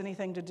she has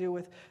anything to do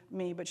with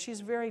me, but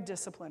she's very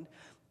disciplined.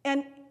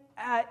 And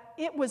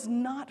it was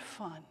not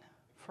fun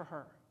for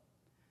her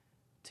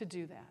to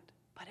do that,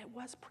 but it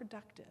was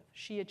productive.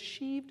 She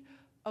achieved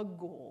a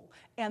goal,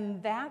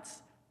 and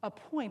that's a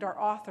point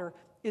our author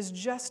is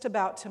just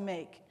about to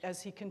make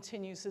as he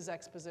continues his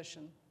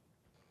exposition.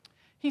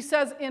 He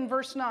says in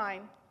verse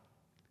 9,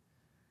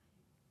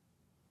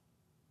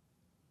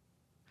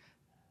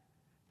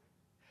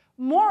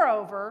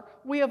 moreover,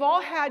 we have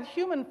all had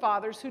human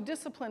fathers who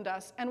disciplined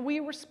us, and we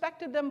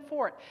respected them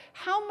for it.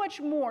 How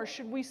much more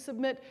should we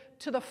submit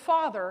to the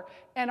Father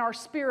and our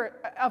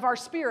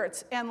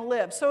spirits and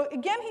live? So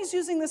again, he's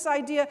using this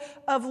idea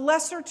of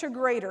lesser to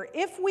greater.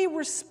 If we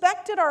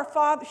respected our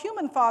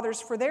human fathers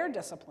for their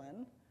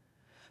discipline,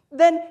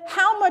 then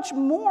how much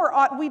more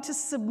ought we to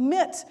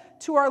submit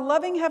to our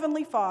loving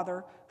Heavenly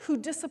Father who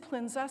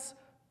disciplines us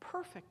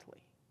perfectly?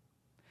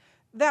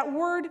 That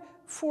word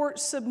for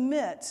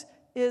submit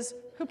is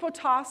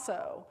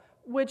hupotasso,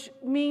 which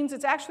means,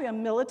 it's actually a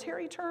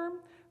military term,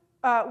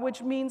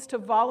 which means to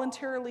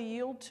voluntarily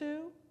yield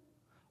to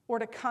or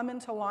to come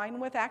into line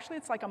with. Actually,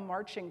 it's like a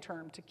marching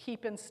term, to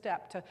keep in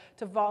step,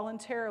 to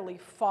voluntarily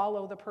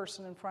follow the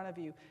person in front of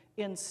you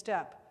in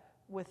step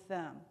with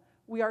them.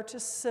 We are to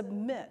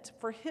submit,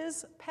 for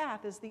his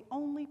path is the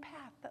only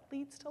path that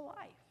leads to life.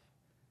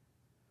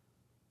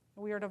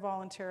 We are to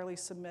voluntarily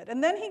submit.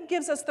 And then he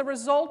gives us the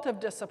result of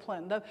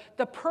discipline,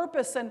 the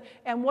purpose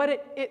and what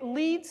it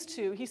leads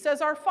to. He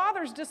says, our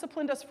fathers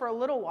disciplined us for a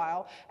little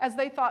while as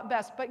they thought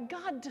best, but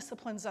God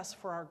disciplines us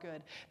for our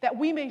good, that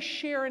we may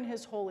share in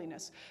his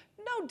holiness.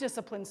 No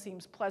discipline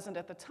seems pleasant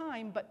at the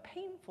time, but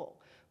painful.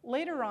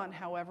 Later on,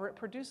 however, it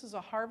produces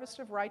a harvest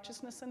of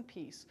righteousness and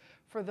peace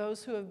for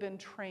those who have been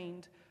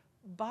trained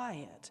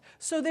by it.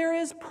 So there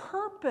is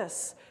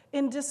purpose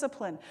in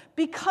discipline.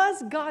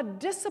 Because God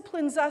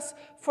disciplines us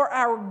for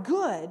our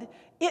good,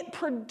 it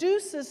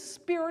produces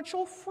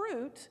spiritual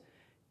fruit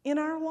in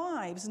our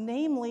lives,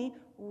 namely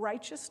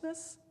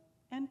righteousness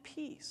and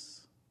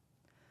peace.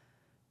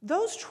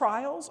 Those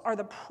trials are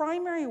the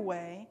primary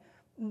way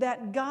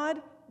that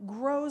God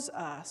grows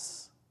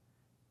us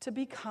to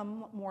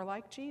become more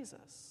like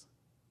Jesus.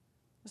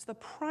 It's the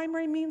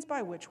primary means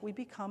by which we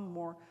become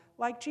more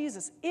like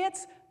Jesus.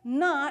 It's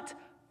not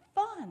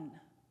fun.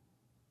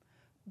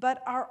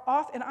 But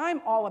and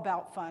I'm all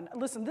about fun.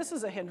 Listen, this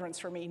is a hindrance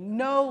for me,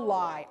 no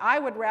lie. I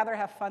would rather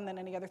have fun than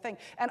any other thing.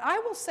 And I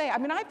will say,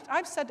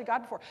 I've said to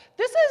God before,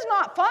 this is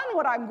not fun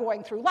what I'm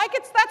going through.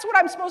 That's what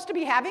I'm supposed to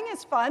be having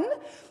is fun.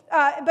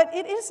 But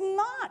it is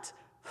not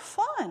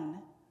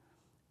fun.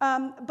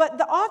 But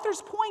the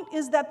author's point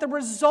is that the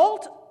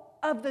result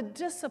of the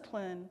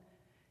discipline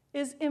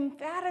is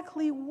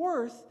emphatically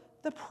worth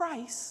the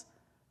price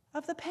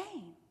of the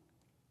pain.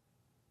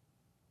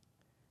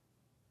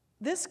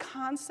 This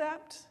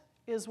concept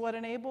is what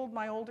enabled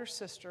my older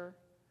sister,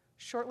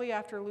 shortly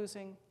after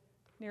losing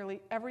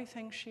nearly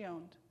everything she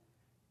owned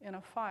in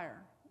a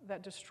fire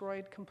that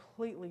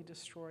completely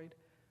destroyed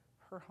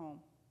her home,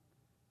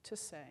 to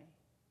say,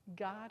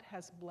 God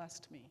has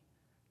blessed me,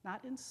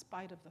 not in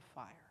spite of the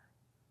fire,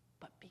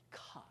 but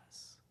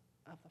because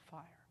of the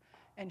fire.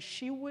 And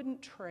she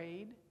wouldn't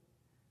trade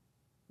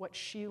what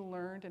she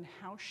learned and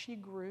how she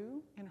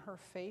grew in her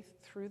faith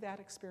through that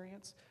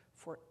experience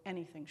for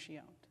anything she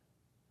owned.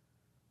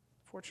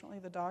 Fortunately,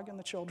 the dog and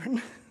the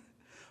children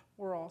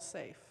were all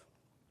safe,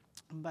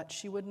 but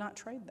she would not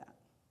trade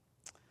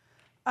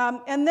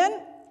that. And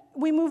then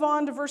we move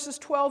on to verses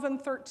 12 and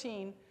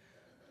 13,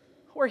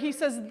 where he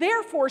says,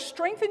 therefore,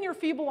 strengthen your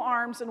feeble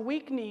arms and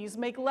weak knees,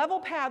 make level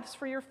paths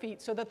for your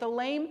feet, so that the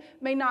lame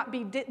may not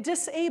be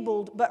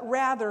disabled, but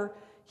rather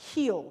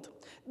healed.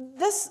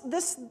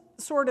 This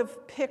sort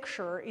of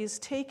picture is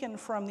taken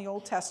from the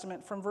Old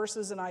Testament, from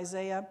verses in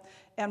Isaiah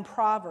and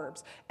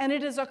Proverbs. And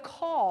it is a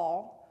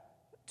call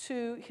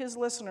to his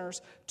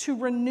listeners to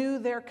renew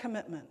their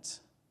commitment,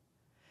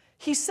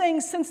 He's saying,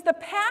 since the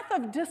path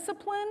of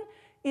discipline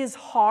is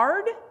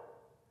hard,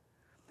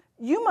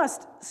 you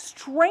must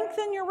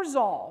strengthen your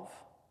resolve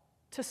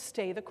to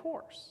stay the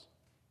course.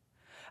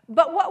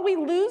 But what we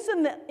lose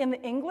in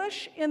the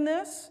English in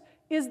this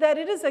is that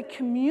it is a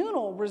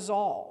communal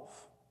resolve.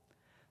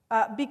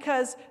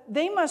 Because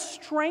they must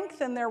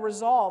strengthen their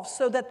resolve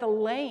so that the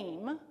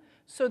lame,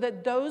 so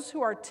that those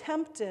who are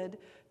tempted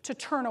to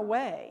turn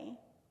away,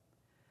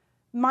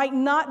 might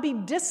not be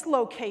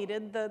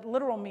dislocated, the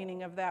literal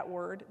meaning of that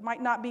word,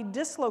 might not be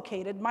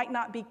dislocated, might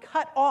not be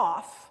cut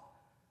off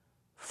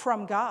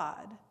from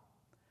God,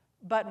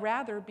 but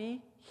rather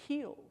be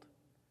healed,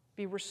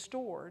 be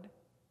restored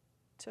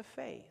to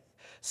faith.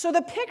 So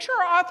the picture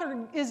our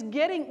author is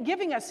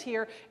giving us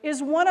here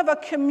is one of a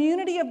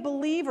community of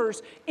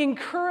believers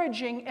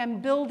encouraging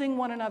and building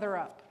one another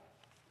up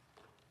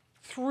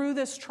through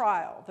this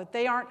trial,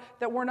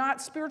 that we're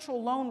not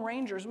spiritual lone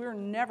rangers. We were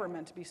never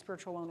meant to be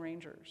spiritual lone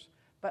rangers,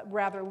 but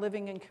rather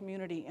living in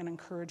community and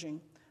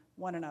encouraging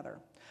one another.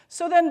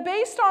 So then,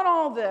 based on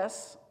all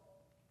this,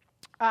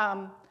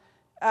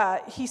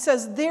 he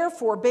says,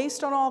 therefore,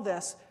 based on all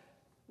this,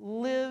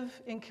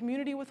 live in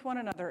community with one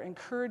another,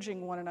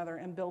 encouraging one another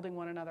and building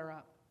one another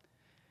up.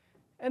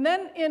 And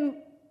then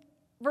in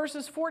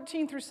verses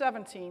 14 through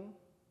 17,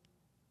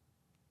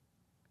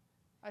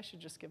 I should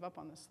just give up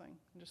on this thing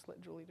and just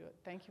let Julie do it.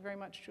 Thank you very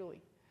much,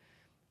 Julie.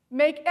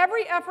 Make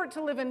every effort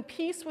to live in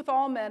peace with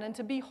all men and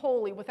to be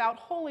holy. Without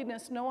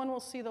holiness, no one will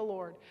see the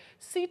Lord.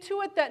 See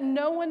to it that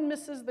no one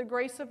misses the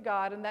grace of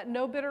God and that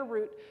no bitter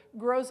root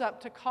grows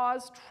up to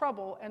cause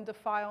trouble and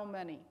defile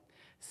many.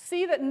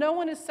 See that no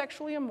one is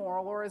sexually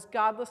immoral or is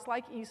godless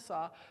like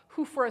Esau,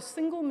 who for a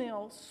single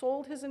meal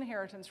sold his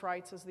inheritance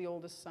rights as the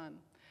oldest son.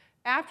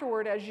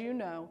 Afterward, as you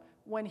know,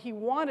 when he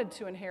wanted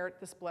to inherit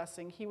this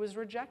blessing, he was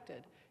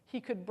rejected.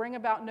 He could bring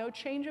about no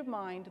change of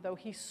mind, though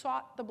he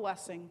sought the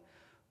blessing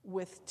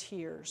with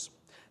tears.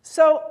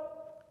 So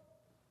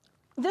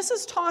this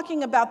is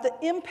talking about the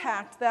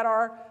impact that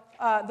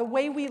the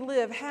way we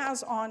live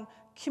has on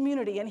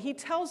community. And he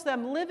tells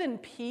them, live in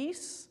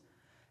peace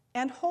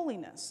and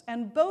holiness,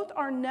 and both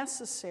are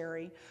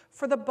necessary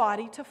for the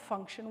body to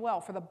function well,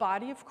 for the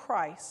body of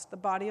Christ, the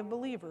body of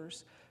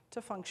believers,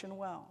 to function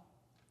well.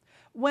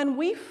 When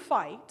we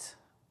fight,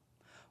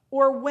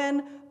 or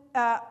when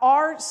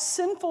our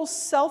sinful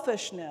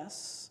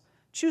selfishness,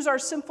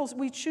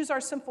 we choose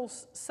our sinful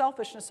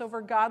selfishness over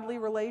godly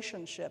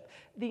relationship,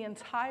 the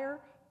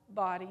entire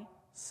body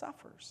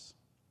suffers.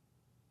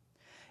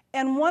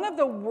 And one of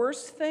the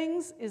worst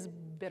things is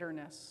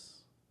bitterness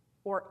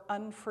or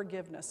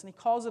unforgiveness. And he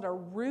calls it a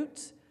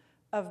root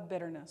of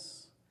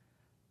bitterness.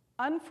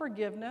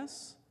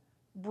 Unforgiveness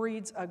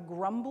breeds a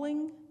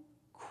grumbling,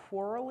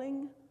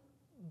 quarreling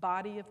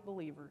body of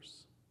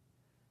believers.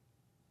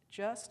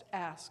 Just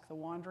ask the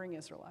wandering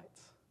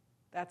Israelites.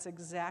 That's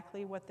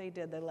exactly what they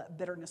did. They let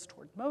bitterness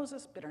toward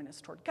Moses,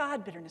 bitterness toward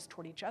God, bitterness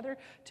toward each other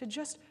to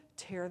just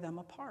tear them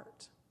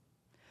apart.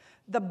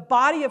 The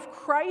body of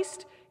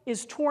Christ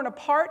is torn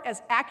apart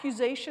as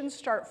accusations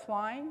start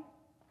flying.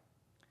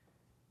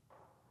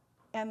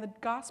 And the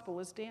gospel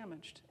is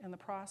damaged in the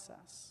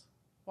process.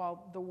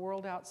 While the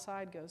world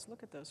outside goes,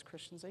 look at those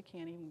Christians, they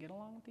can't even get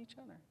along with each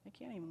other. They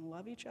can't even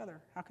love each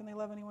other. How can they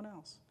love anyone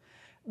else?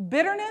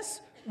 Bitterness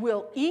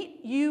will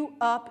eat you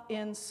up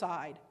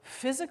inside,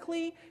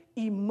 physically,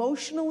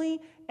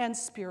 emotionally, and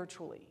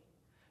spiritually.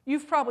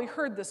 You've probably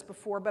heard this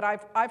before, but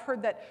I've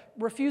heard that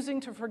refusing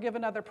to forgive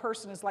another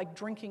person is like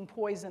drinking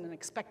poison and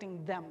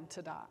expecting them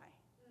to die.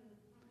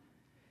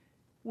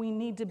 We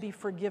need to be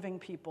forgiving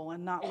people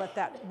and not let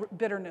that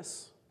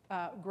bitterness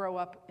grow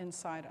up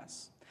inside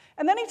us.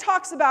 And then he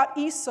talks about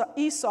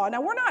Esau.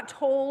 Now, we're not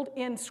told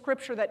in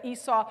Scripture that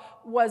Esau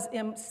was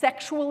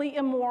sexually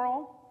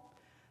immoral,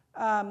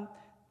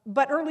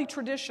 but early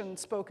tradition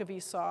spoke of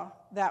Esau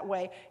that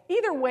way.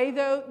 Either way,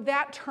 though,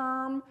 that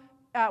term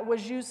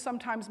was used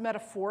sometimes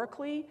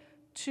metaphorically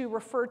to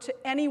refer to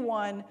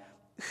anyone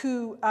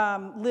who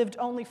lived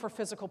only for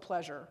physical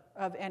pleasure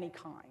of any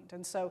kind.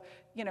 And so,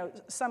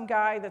 some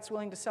guy that's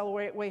willing to sell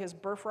away his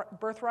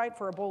birthright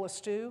for a bowl of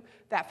stew,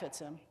 that fits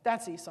him.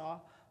 That's Esau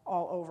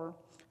all over.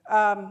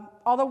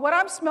 Although what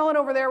I'm smelling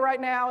over there right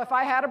now, if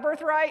I had a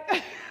birthright,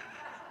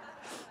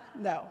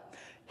 no.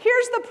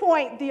 Here's the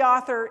point the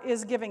author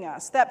is giving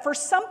us, that for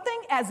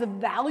something as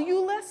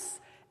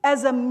valueless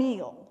as a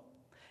meal,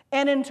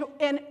 and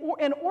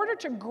in order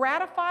to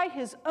gratify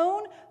his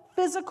own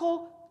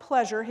physical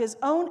pleasure, his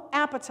own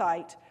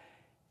appetite,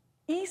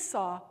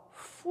 Esau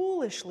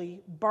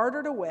foolishly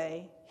bartered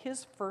away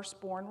his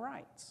firstborn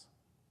rights,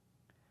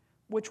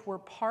 which were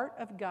part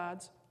of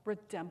God's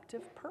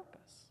redemptive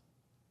purpose.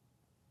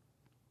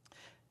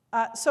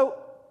 So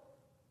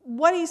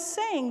what he's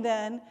saying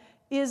then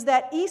is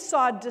that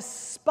Esau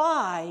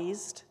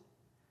despised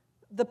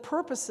the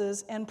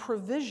purposes and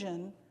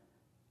provision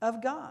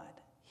of God.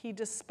 He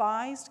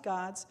despised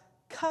God's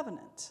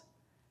covenant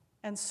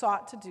and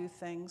sought to do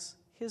things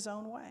his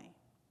own way,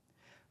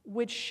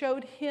 which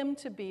showed him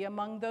to be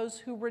among those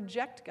who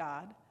reject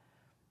God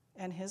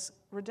and his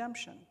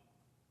redemption.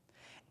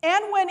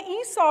 And when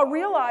Esau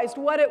realized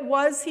what it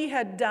was he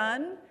had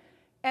done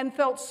and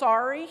felt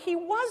sorry, he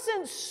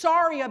wasn't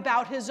sorry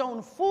about his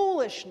own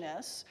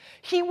foolishness.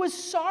 He was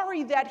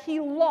sorry that he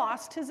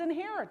lost his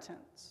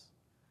inheritance.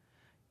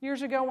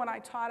 Years ago when I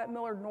taught at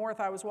Millard North,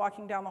 I was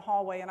walking down the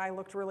hallway and I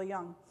looked really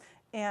young.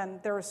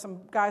 And there were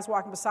some guys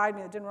walking beside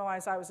me that didn't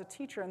realize I was a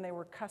teacher, and they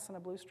were cussing a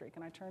blue streak.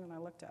 And I turned and I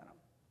looked at them.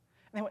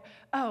 And they went,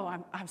 "Oh,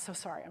 I'm so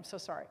sorry, I'm so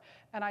sorry."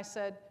 And I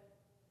said,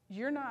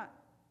 "You're not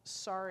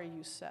sorry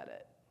you said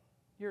it.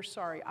 You're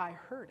sorry I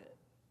heard it,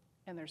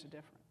 and there's a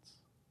difference."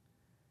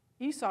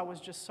 Esau was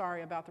just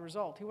sorry about the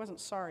result. He wasn't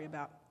sorry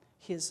about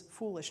his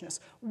foolishness.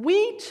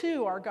 We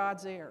too are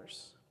God's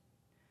heirs,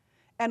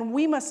 and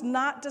we must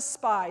not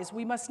despise,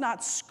 we must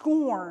not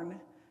scorn,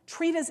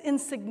 treat as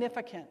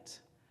insignificant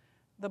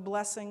the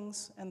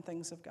blessings and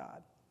things of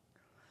God.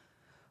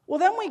 Well,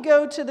 then we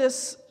go to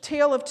this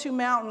Tale of Two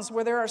Mountains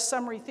where there are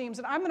summary themes,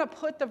 and I'm going to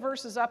put the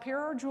verses up here,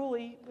 or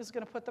Julie is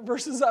going to put the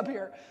verses up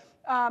here.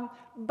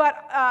 But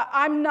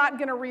I'm not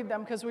going to read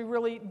them because we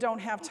really don't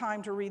have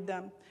time to read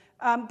them.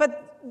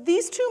 But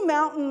these two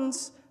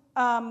mountains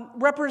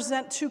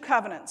represent two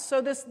covenants.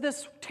 So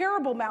this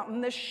terrible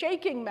mountain, this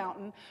shaking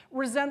mountain,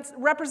 represents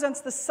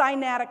the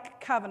Sinaitic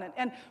covenant.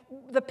 And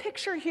the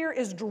picture here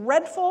is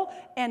dreadful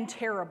and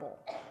terrible.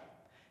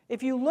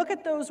 If you look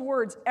at those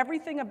words,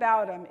 everything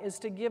about them is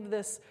to give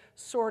this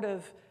sort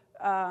of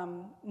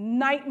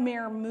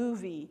nightmare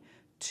movie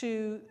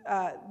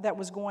that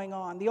was going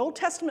on. The Old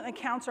Testament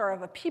accounts are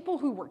of a people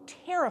who were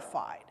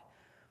terrified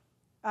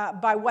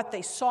by what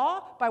they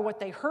saw, by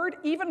what they heard,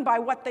 even by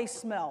what they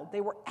smelled.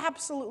 They were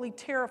absolutely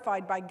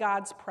terrified by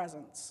God's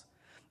presence.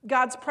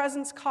 God's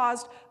presence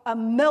caused a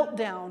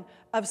meltdown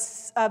of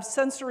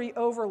sensory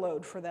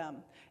overload for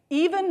them.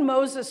 Even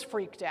Moses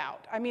freaked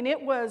out. I mean,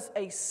 it was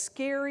a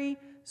scary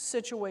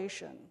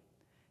situation.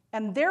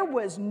 And there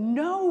was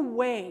no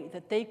way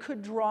that they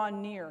could draw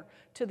near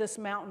to this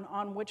mountain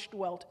on which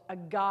dwelt a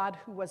God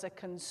who was a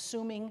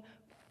consuming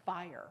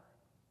fire.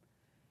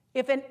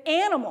 If an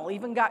animal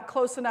even got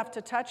close enough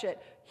to touch it,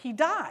 he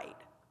died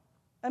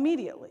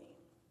immediately.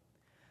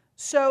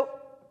 So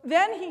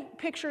then he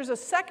pictures a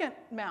second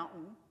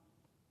mountain,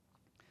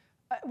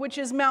 which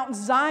is Mount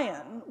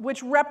Zion,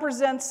 which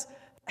represents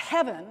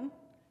heaven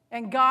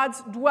and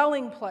God's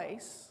dwelling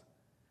place,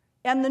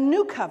 and the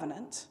new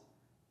covenant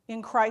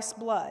in Christ's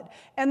blood.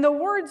 And the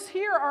words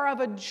here are of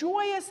a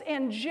joyous,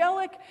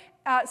 angelic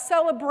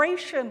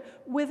celebration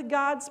with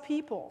God's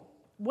people.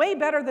 Way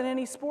better than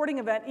any sporting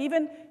event,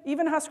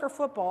 even Husker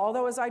football.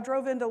 Although as I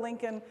drove into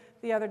Lincoln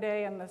the other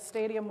day and the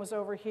stadium was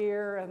over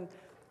here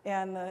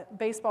and the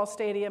baseball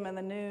stadium and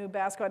the new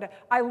basketball,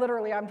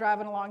 I'm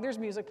driving along, there's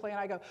music playing,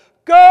 I go,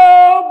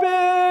 "Go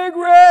Big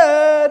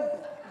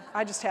Red!"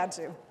 I just had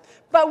to.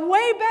 But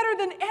way better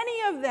than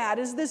any of that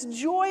is this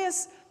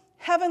joyous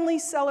heavenly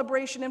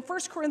celebration. In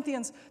 1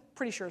 Corinthians,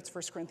 pretty sure it's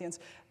 1 Corinthians,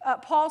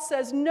 Paul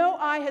says, "No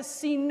eye has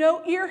seen,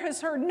 no ear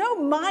has heard, no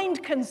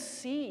mind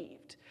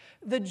conceived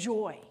the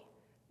joy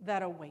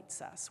that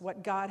awaits us,"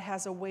 what God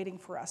has awaiting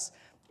for us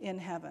in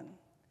heaven.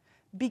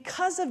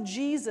 Because of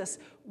Jesus,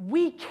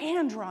 we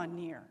can draw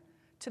near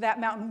to that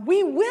mountain.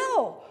 We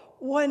will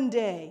one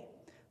day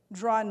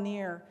draw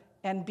near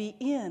and be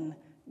in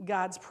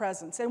God's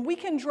presence. And we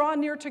can draw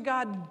near to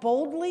God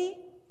boldly,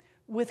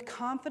 with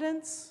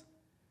confidence,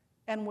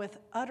 and with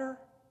utter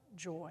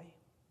joy.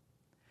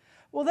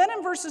 Well, then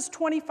in verses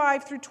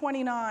 25 through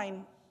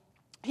 29,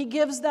 he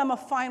gives them a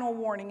final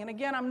warning. And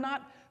again, I'm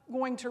not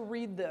going to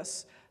read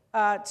this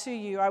to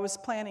you. I was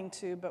planning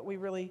to, but we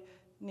really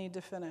need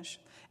to finish.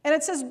 And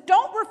it says,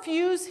 "Don't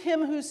refuse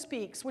him who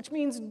speaks," which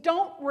means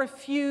don't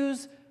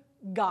refuse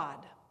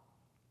God.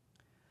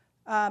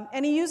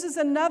 And he uses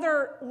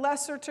another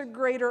lesser to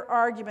greater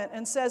argument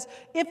and says,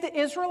 if the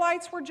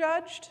Israelites were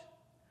judged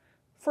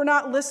for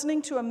not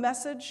listening to a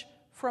message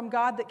from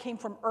God that came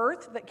from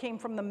earth, that came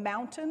from the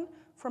mountain,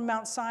 from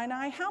Mount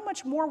Sinai, how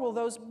much more will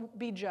those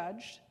be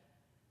judged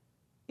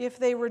if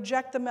they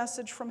reject the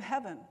message from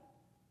heaven,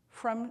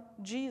 from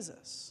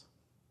Jesus?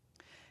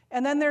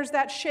 And then there's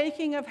that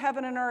shaking of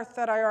heaven and earth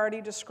that I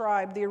already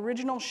described, the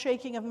original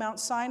shaking of Mount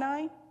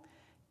Sinai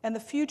and the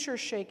future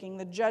shaking,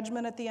 the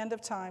judgment at the end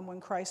of time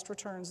when Christ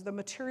returns. The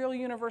material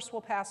universe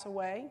will pass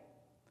away.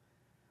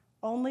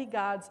 Only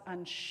God's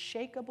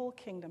unshakable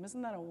kingdom,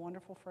 isn't that a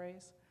wonderful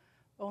phrase?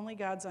 Only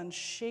God's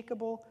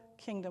unshakable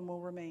kingdom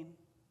will remain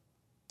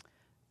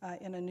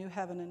in a new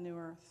heaven and new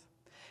earth.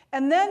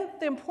 And then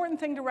the important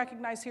thing to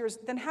recognize here is,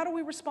 then how do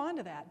we respond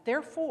to that?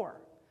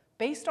 Therefore,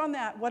 based on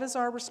that, what is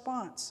our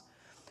response?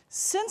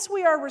 Since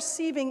we are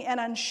receiving an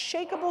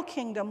unshakable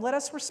kingdom, let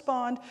us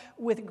respond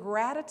with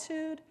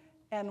gratitude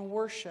and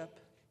worship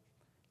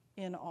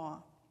in awe.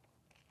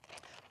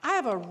 I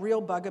have a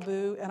real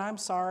bugaboo, and I'm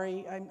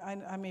sorry,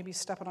 I may be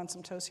stepping on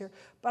some toes here,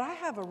 but I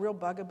have a real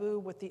bugaboo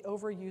with the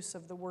overuse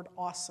of the word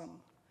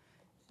awesome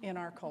in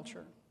our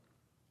culture.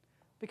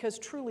 Because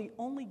truly,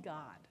 only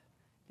God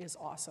is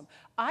awesome.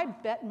 I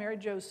bet Mary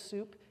Jo's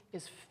soup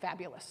is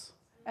fabulous,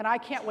 and I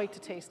can't wait to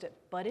taste it,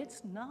 but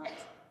it's not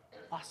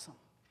awesome.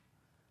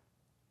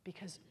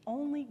 Because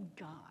only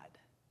God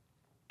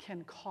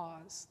can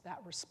cause that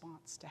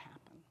response to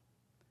happen.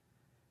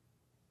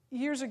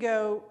 Years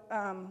ago,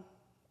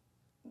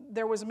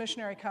 there was a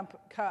missionary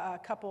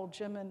couple,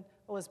 Jim and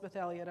Elizabeth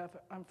Elliott, of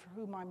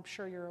whom I'm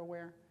sure you're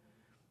aware,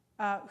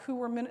 who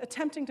were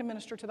attempting to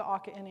minister to the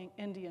Auca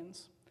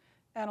Indians.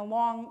 And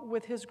along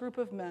with his group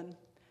of men,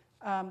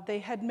 they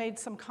had made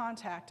some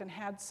contact and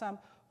had some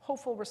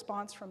hopeful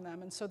response from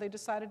them. And so they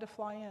decided to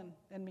fly in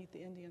and meet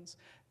the Indians.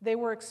 They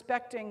were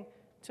expecting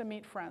to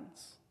meet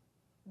friends.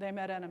 They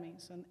met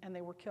enemies, and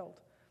they were killed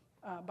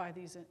by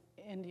these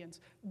Indians.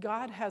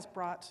 God has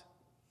brought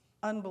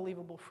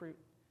unbelievable fruit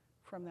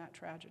from that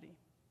tragedy.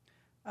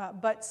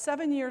 But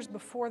 7 years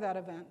before that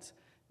event,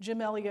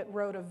 Jim Elliot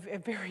wrote, a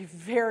very,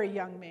 very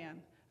young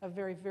man, a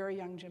very, very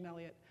young Jim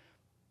Elliot,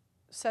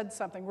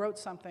 wrote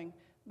something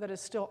that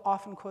is still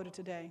often quoted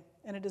today,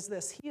 and it is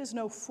this: "He is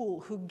no fool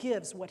who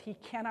gives what he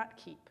cannot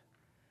keep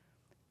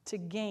to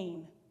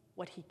gain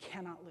what he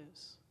cannot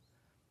lose."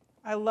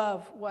 I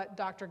love what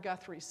Dr.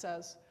 Guthrie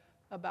says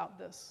about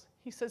this.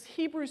 He says,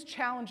 Hebrews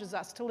challenges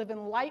us to live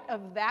in light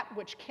of that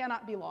which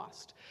cannot be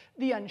lost,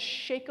 the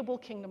unshakable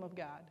kingdom of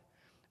God.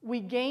 We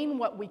gain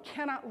what we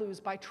cannot lose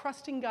by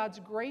trusting God's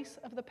grace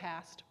of the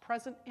past,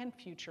 present, and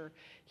future,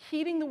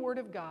 heeding the word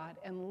of God,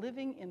 and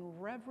living in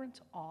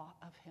reverent awe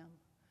of him.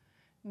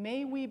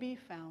 May we be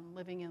found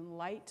living in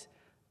light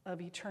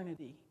of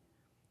eternity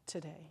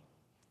today.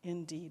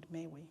 Indeed,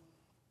 may we.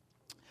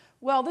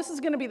 Well, this is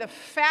going to be the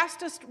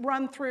fastest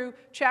run through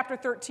chapter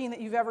 13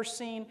 that you've ever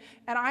seen.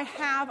 And I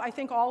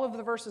think, all of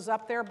the verses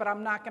up there, but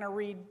I'm not going to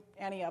read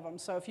any of them.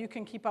 So if you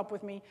can keep up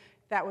with me,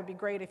 that would be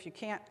great. If you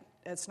can't,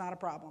 it's not a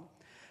problem.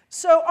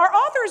 So our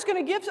author is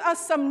going to give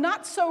us some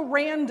not so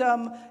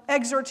random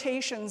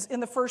exhortations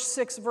in the first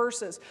 6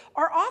 verses.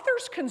 Our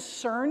author's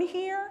concern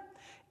here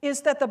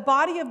is that the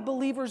body of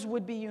believers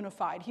would be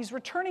unified. He's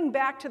returning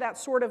back to that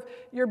sort of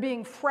you're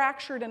being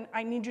fractured and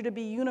I need you to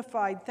be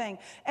unified thing.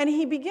 And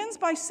he begins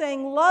by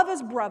saying love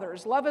as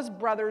brothers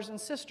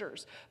and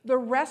sisters. The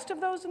rest of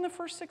those in the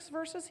first 6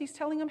 verses, he's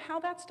telling them how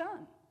that's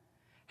done.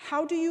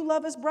 How do you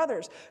love as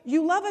brothers?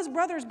 You love as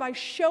brothers by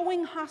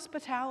showing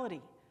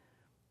hospitality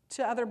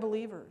to other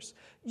believers.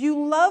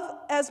 You love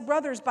as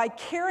brothers by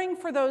caring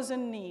for those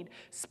in need.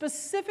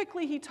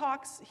 Specifically, he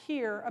talks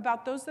here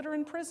about those that are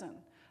in prison.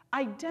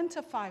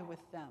 Identify with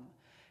them.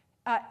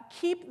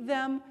 Keep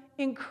them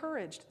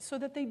encouraged so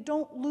that they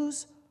don't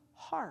lose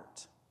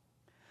heart.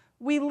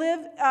 We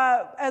live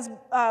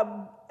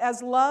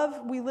as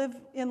love. We live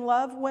in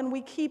love when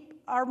we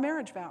keep our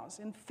marriage vows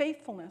in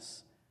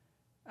faithfulness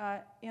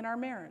in our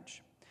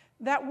marriage.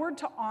 That word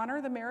to honor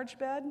the marriage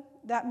bed,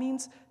 that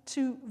means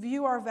to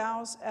view our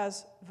vows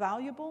as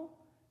valuable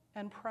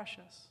and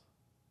precious.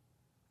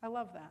 I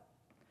love that.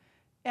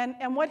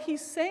 And what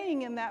he's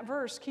saying in that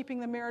verse,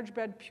 keeping the marriage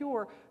bed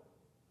pure,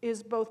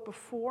 is both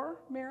before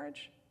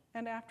marriage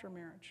and after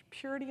marriage.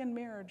 Purity in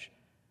marriage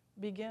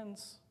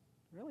begins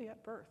really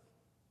at birth,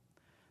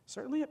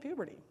 certainly at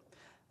puberty.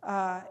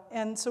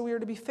 And so we are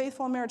to be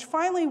faithful in marriage.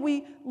 Finally,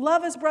 we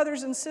love as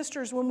brothers and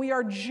sisters when we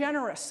are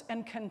generous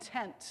and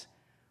content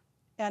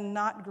and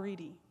not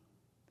greedy.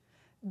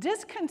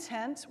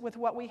 Discontent with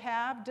what we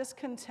have,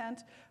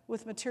 discontent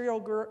with material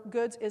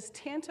goods is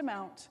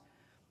tantamount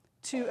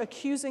to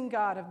accusing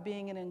God of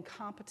being an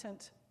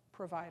incompetent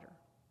provider.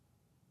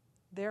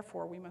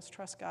 Therefore, we must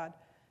trust God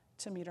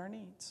to meet our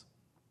needs.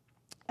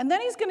 And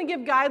then he's going to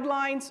give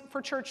guidelines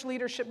for church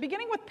leadership,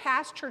 beginning with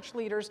past church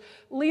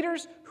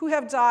leaders who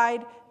have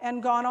died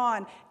and gone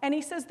on. And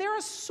he says they're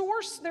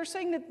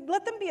saying that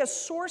let them be a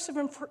source of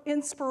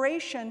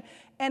inspiration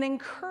and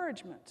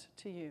encouragement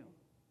to you.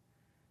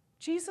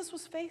 Jesus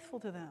was faithful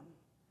to them,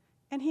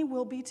 and he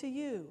will be to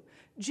you.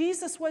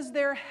 Jesus was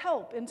their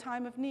help in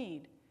time of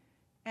need,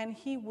 and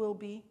he will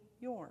be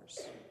yours.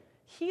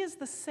 He is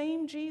the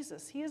same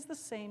Jesus. He is the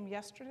same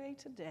yesterday,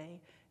 today,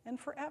 and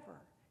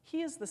forever.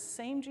 He is the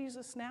same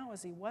Jesus now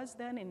as he was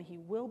then, and he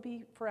will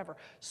be forever.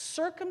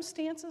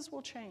 Circumstances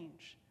will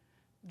change.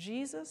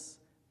 Jesus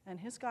and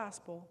his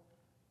gospel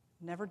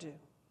never do.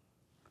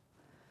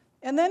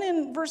 And then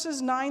in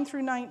verses 9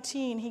 through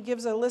 19, he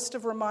gives a list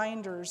of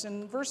reminders.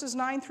 In verses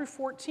 9 through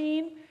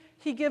 14,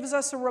 he gives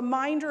us a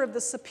reminder of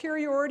the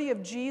superiority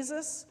of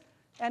Jesus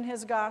and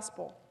his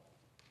gospel.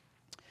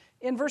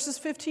 In verses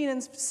 15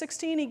 and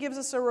 16, he gives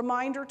us a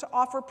reminder to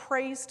offer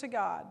praise to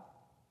God.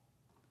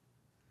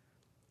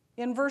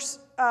 And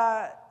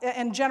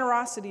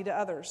generosity to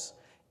others.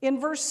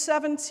 In verse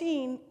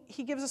 17,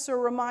 he gives us a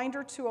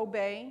reminder to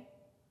obey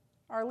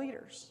our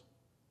leaders.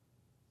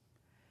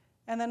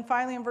 And then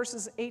finally in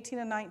verses 18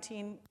 and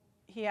 19,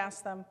 he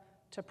asks them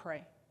to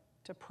pray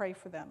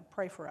for them,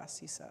 pray for us,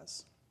 he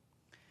says.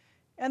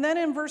 And then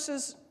in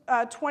verses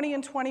 20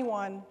 and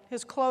 21,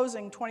 his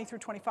closing, 20 through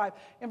 25,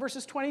 in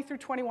verses 20 through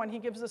 21, he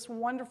gives this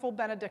wonderful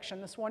benediction,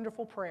 this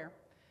wonderful prayer.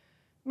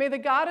 May the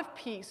God of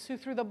peace, who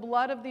through the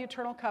blood of the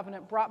eternal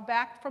covenant brought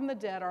back from the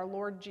dead our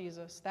Lord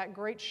Jesus, that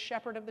great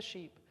shepherd of the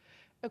sheep,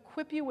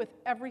 equip you with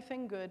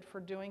everything good for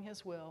doing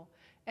his will,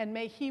 and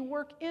may he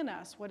work in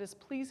us what is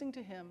pleasing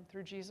to him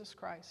through Jesus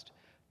Christ,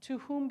 to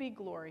whom be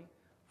glory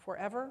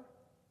forever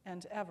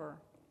and ever.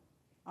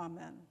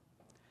 Amen.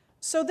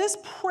 So this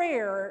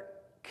prayer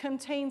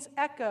contains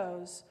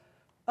echoes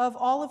of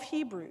all of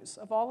Hebrews,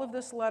 of all of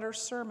this letter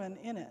sermon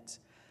in it.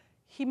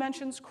 He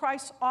mentions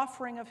Christ's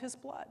offering of his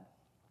blood.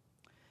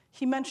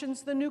 He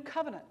mentions the new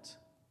covenant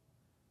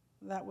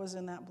that was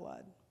in that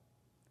blood.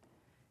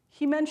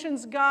 He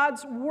mentions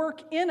God's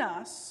work in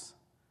us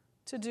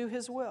to do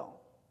his will.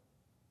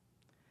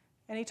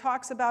 And he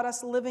talks about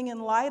us living in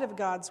light of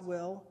God's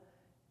will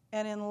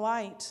and in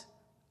light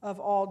of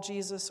all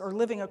Jesus, or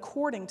living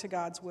according to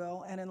God's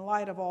will and in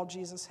light of all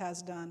Jesus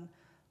has done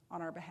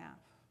on our behalf.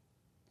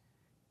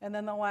 And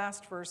then the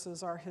last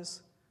verses are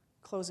his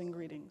closing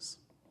greetings.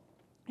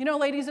 You know,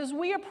 ladies, as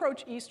we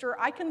approach Easter,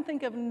 I can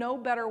think of no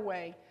better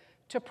way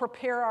to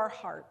prepare our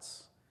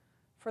hearts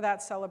for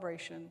that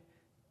celebration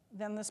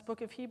than this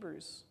book of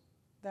Hebrews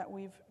that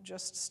we've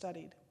just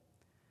studied.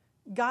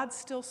 God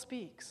still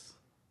speaks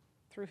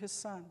through his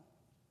Son.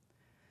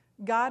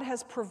 God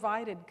has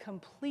provided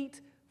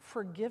complete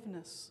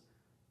forgiveness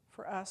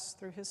for us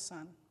through his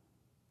Son.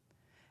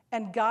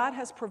 And God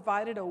has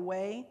provided a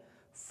way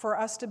for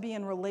us to be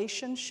in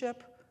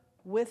relationship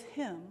with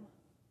him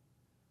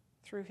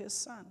through his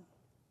Son.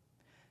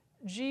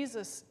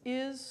 Jesus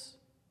is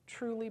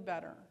truly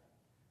better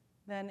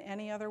than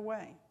any other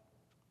way.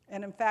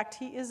 And in fact,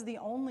 he is the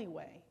only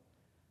way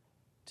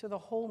to the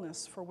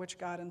wholeness for which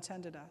God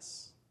intended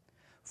us.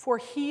 For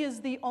he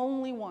is the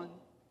only one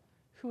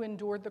who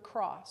endured the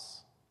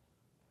cross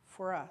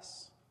for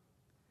us.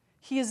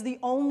 He is the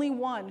only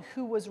one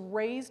who was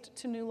raised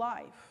to new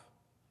life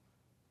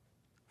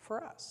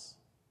for us.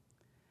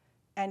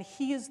 And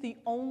he is the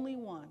only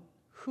one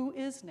who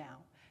is now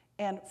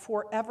and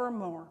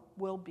forevermore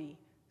will be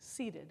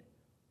seated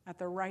at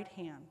the right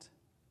hand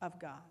of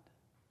God,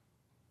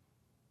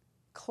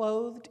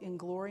 clothed in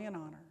glory and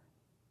honor.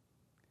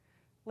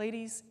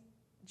 Ladies,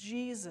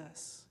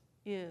 Jesus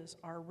is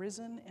our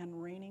risen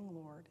and reigning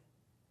Lord,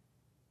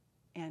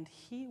 and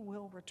he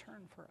will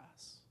return for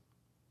us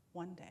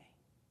one day.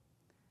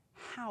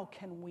 How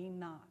can we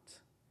not,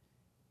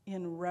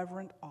 in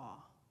reverent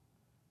awe,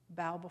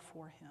 bow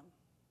before him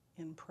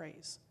in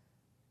praise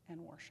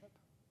and worship?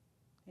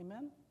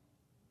 Amen?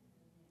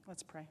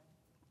 Let's pray.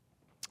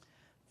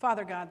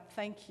 Father God,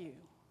 thank you.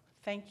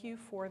 Thank you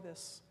for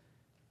this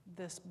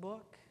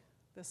book,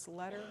 this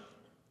letter,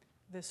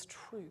 this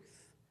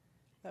truth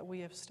that we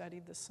have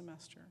studied this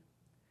semester.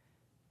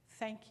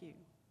 Thank you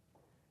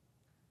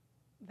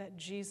that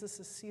Jesus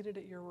is seated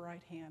at your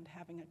right hand,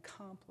 having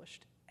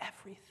accomplished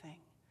everything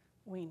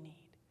we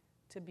need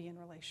to be in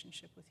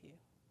relationship with you.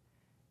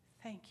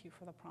 Thank you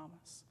for the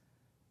promise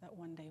that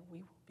one day we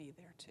will be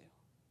there too.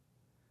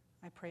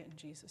 I pray it in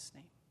Jesus'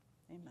 name.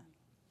 Amen.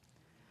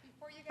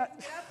 Before you guys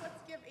get up,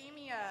 let's give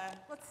Amy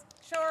let's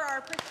show her our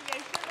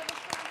appreciation of the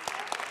semester.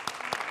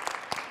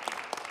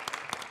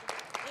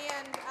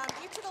 And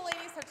each of the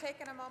ladies have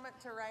taken a moment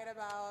to write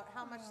about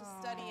how much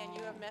the study and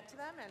you have meant to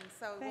them, and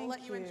so we'll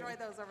let you enjoy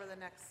those over the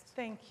next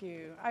Thank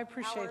you. I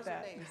appreciate hours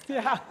that. or days.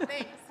 Yeah.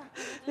 Thanks.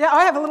 Yeah,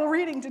 I have a little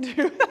reading to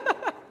do.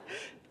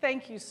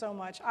 Thank you so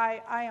much.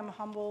 I am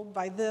humbled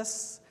by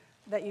this,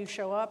 that you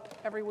show up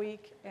every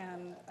week,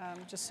 and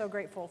just so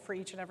grateful for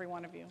each and every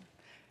one of you.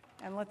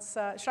 And let's,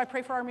 should I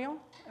pray for our meal?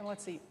 And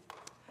let's eat.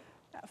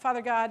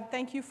 Father God,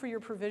 thank you for your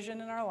provision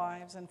in our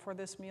lives and for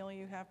this meal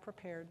you have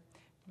prepared.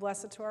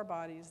 Bless it to our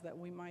bodies that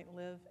we might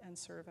live and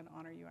serve and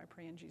honor you. I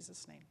pray in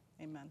Jesus' name.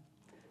 Amen.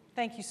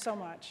 Thank you so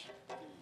much.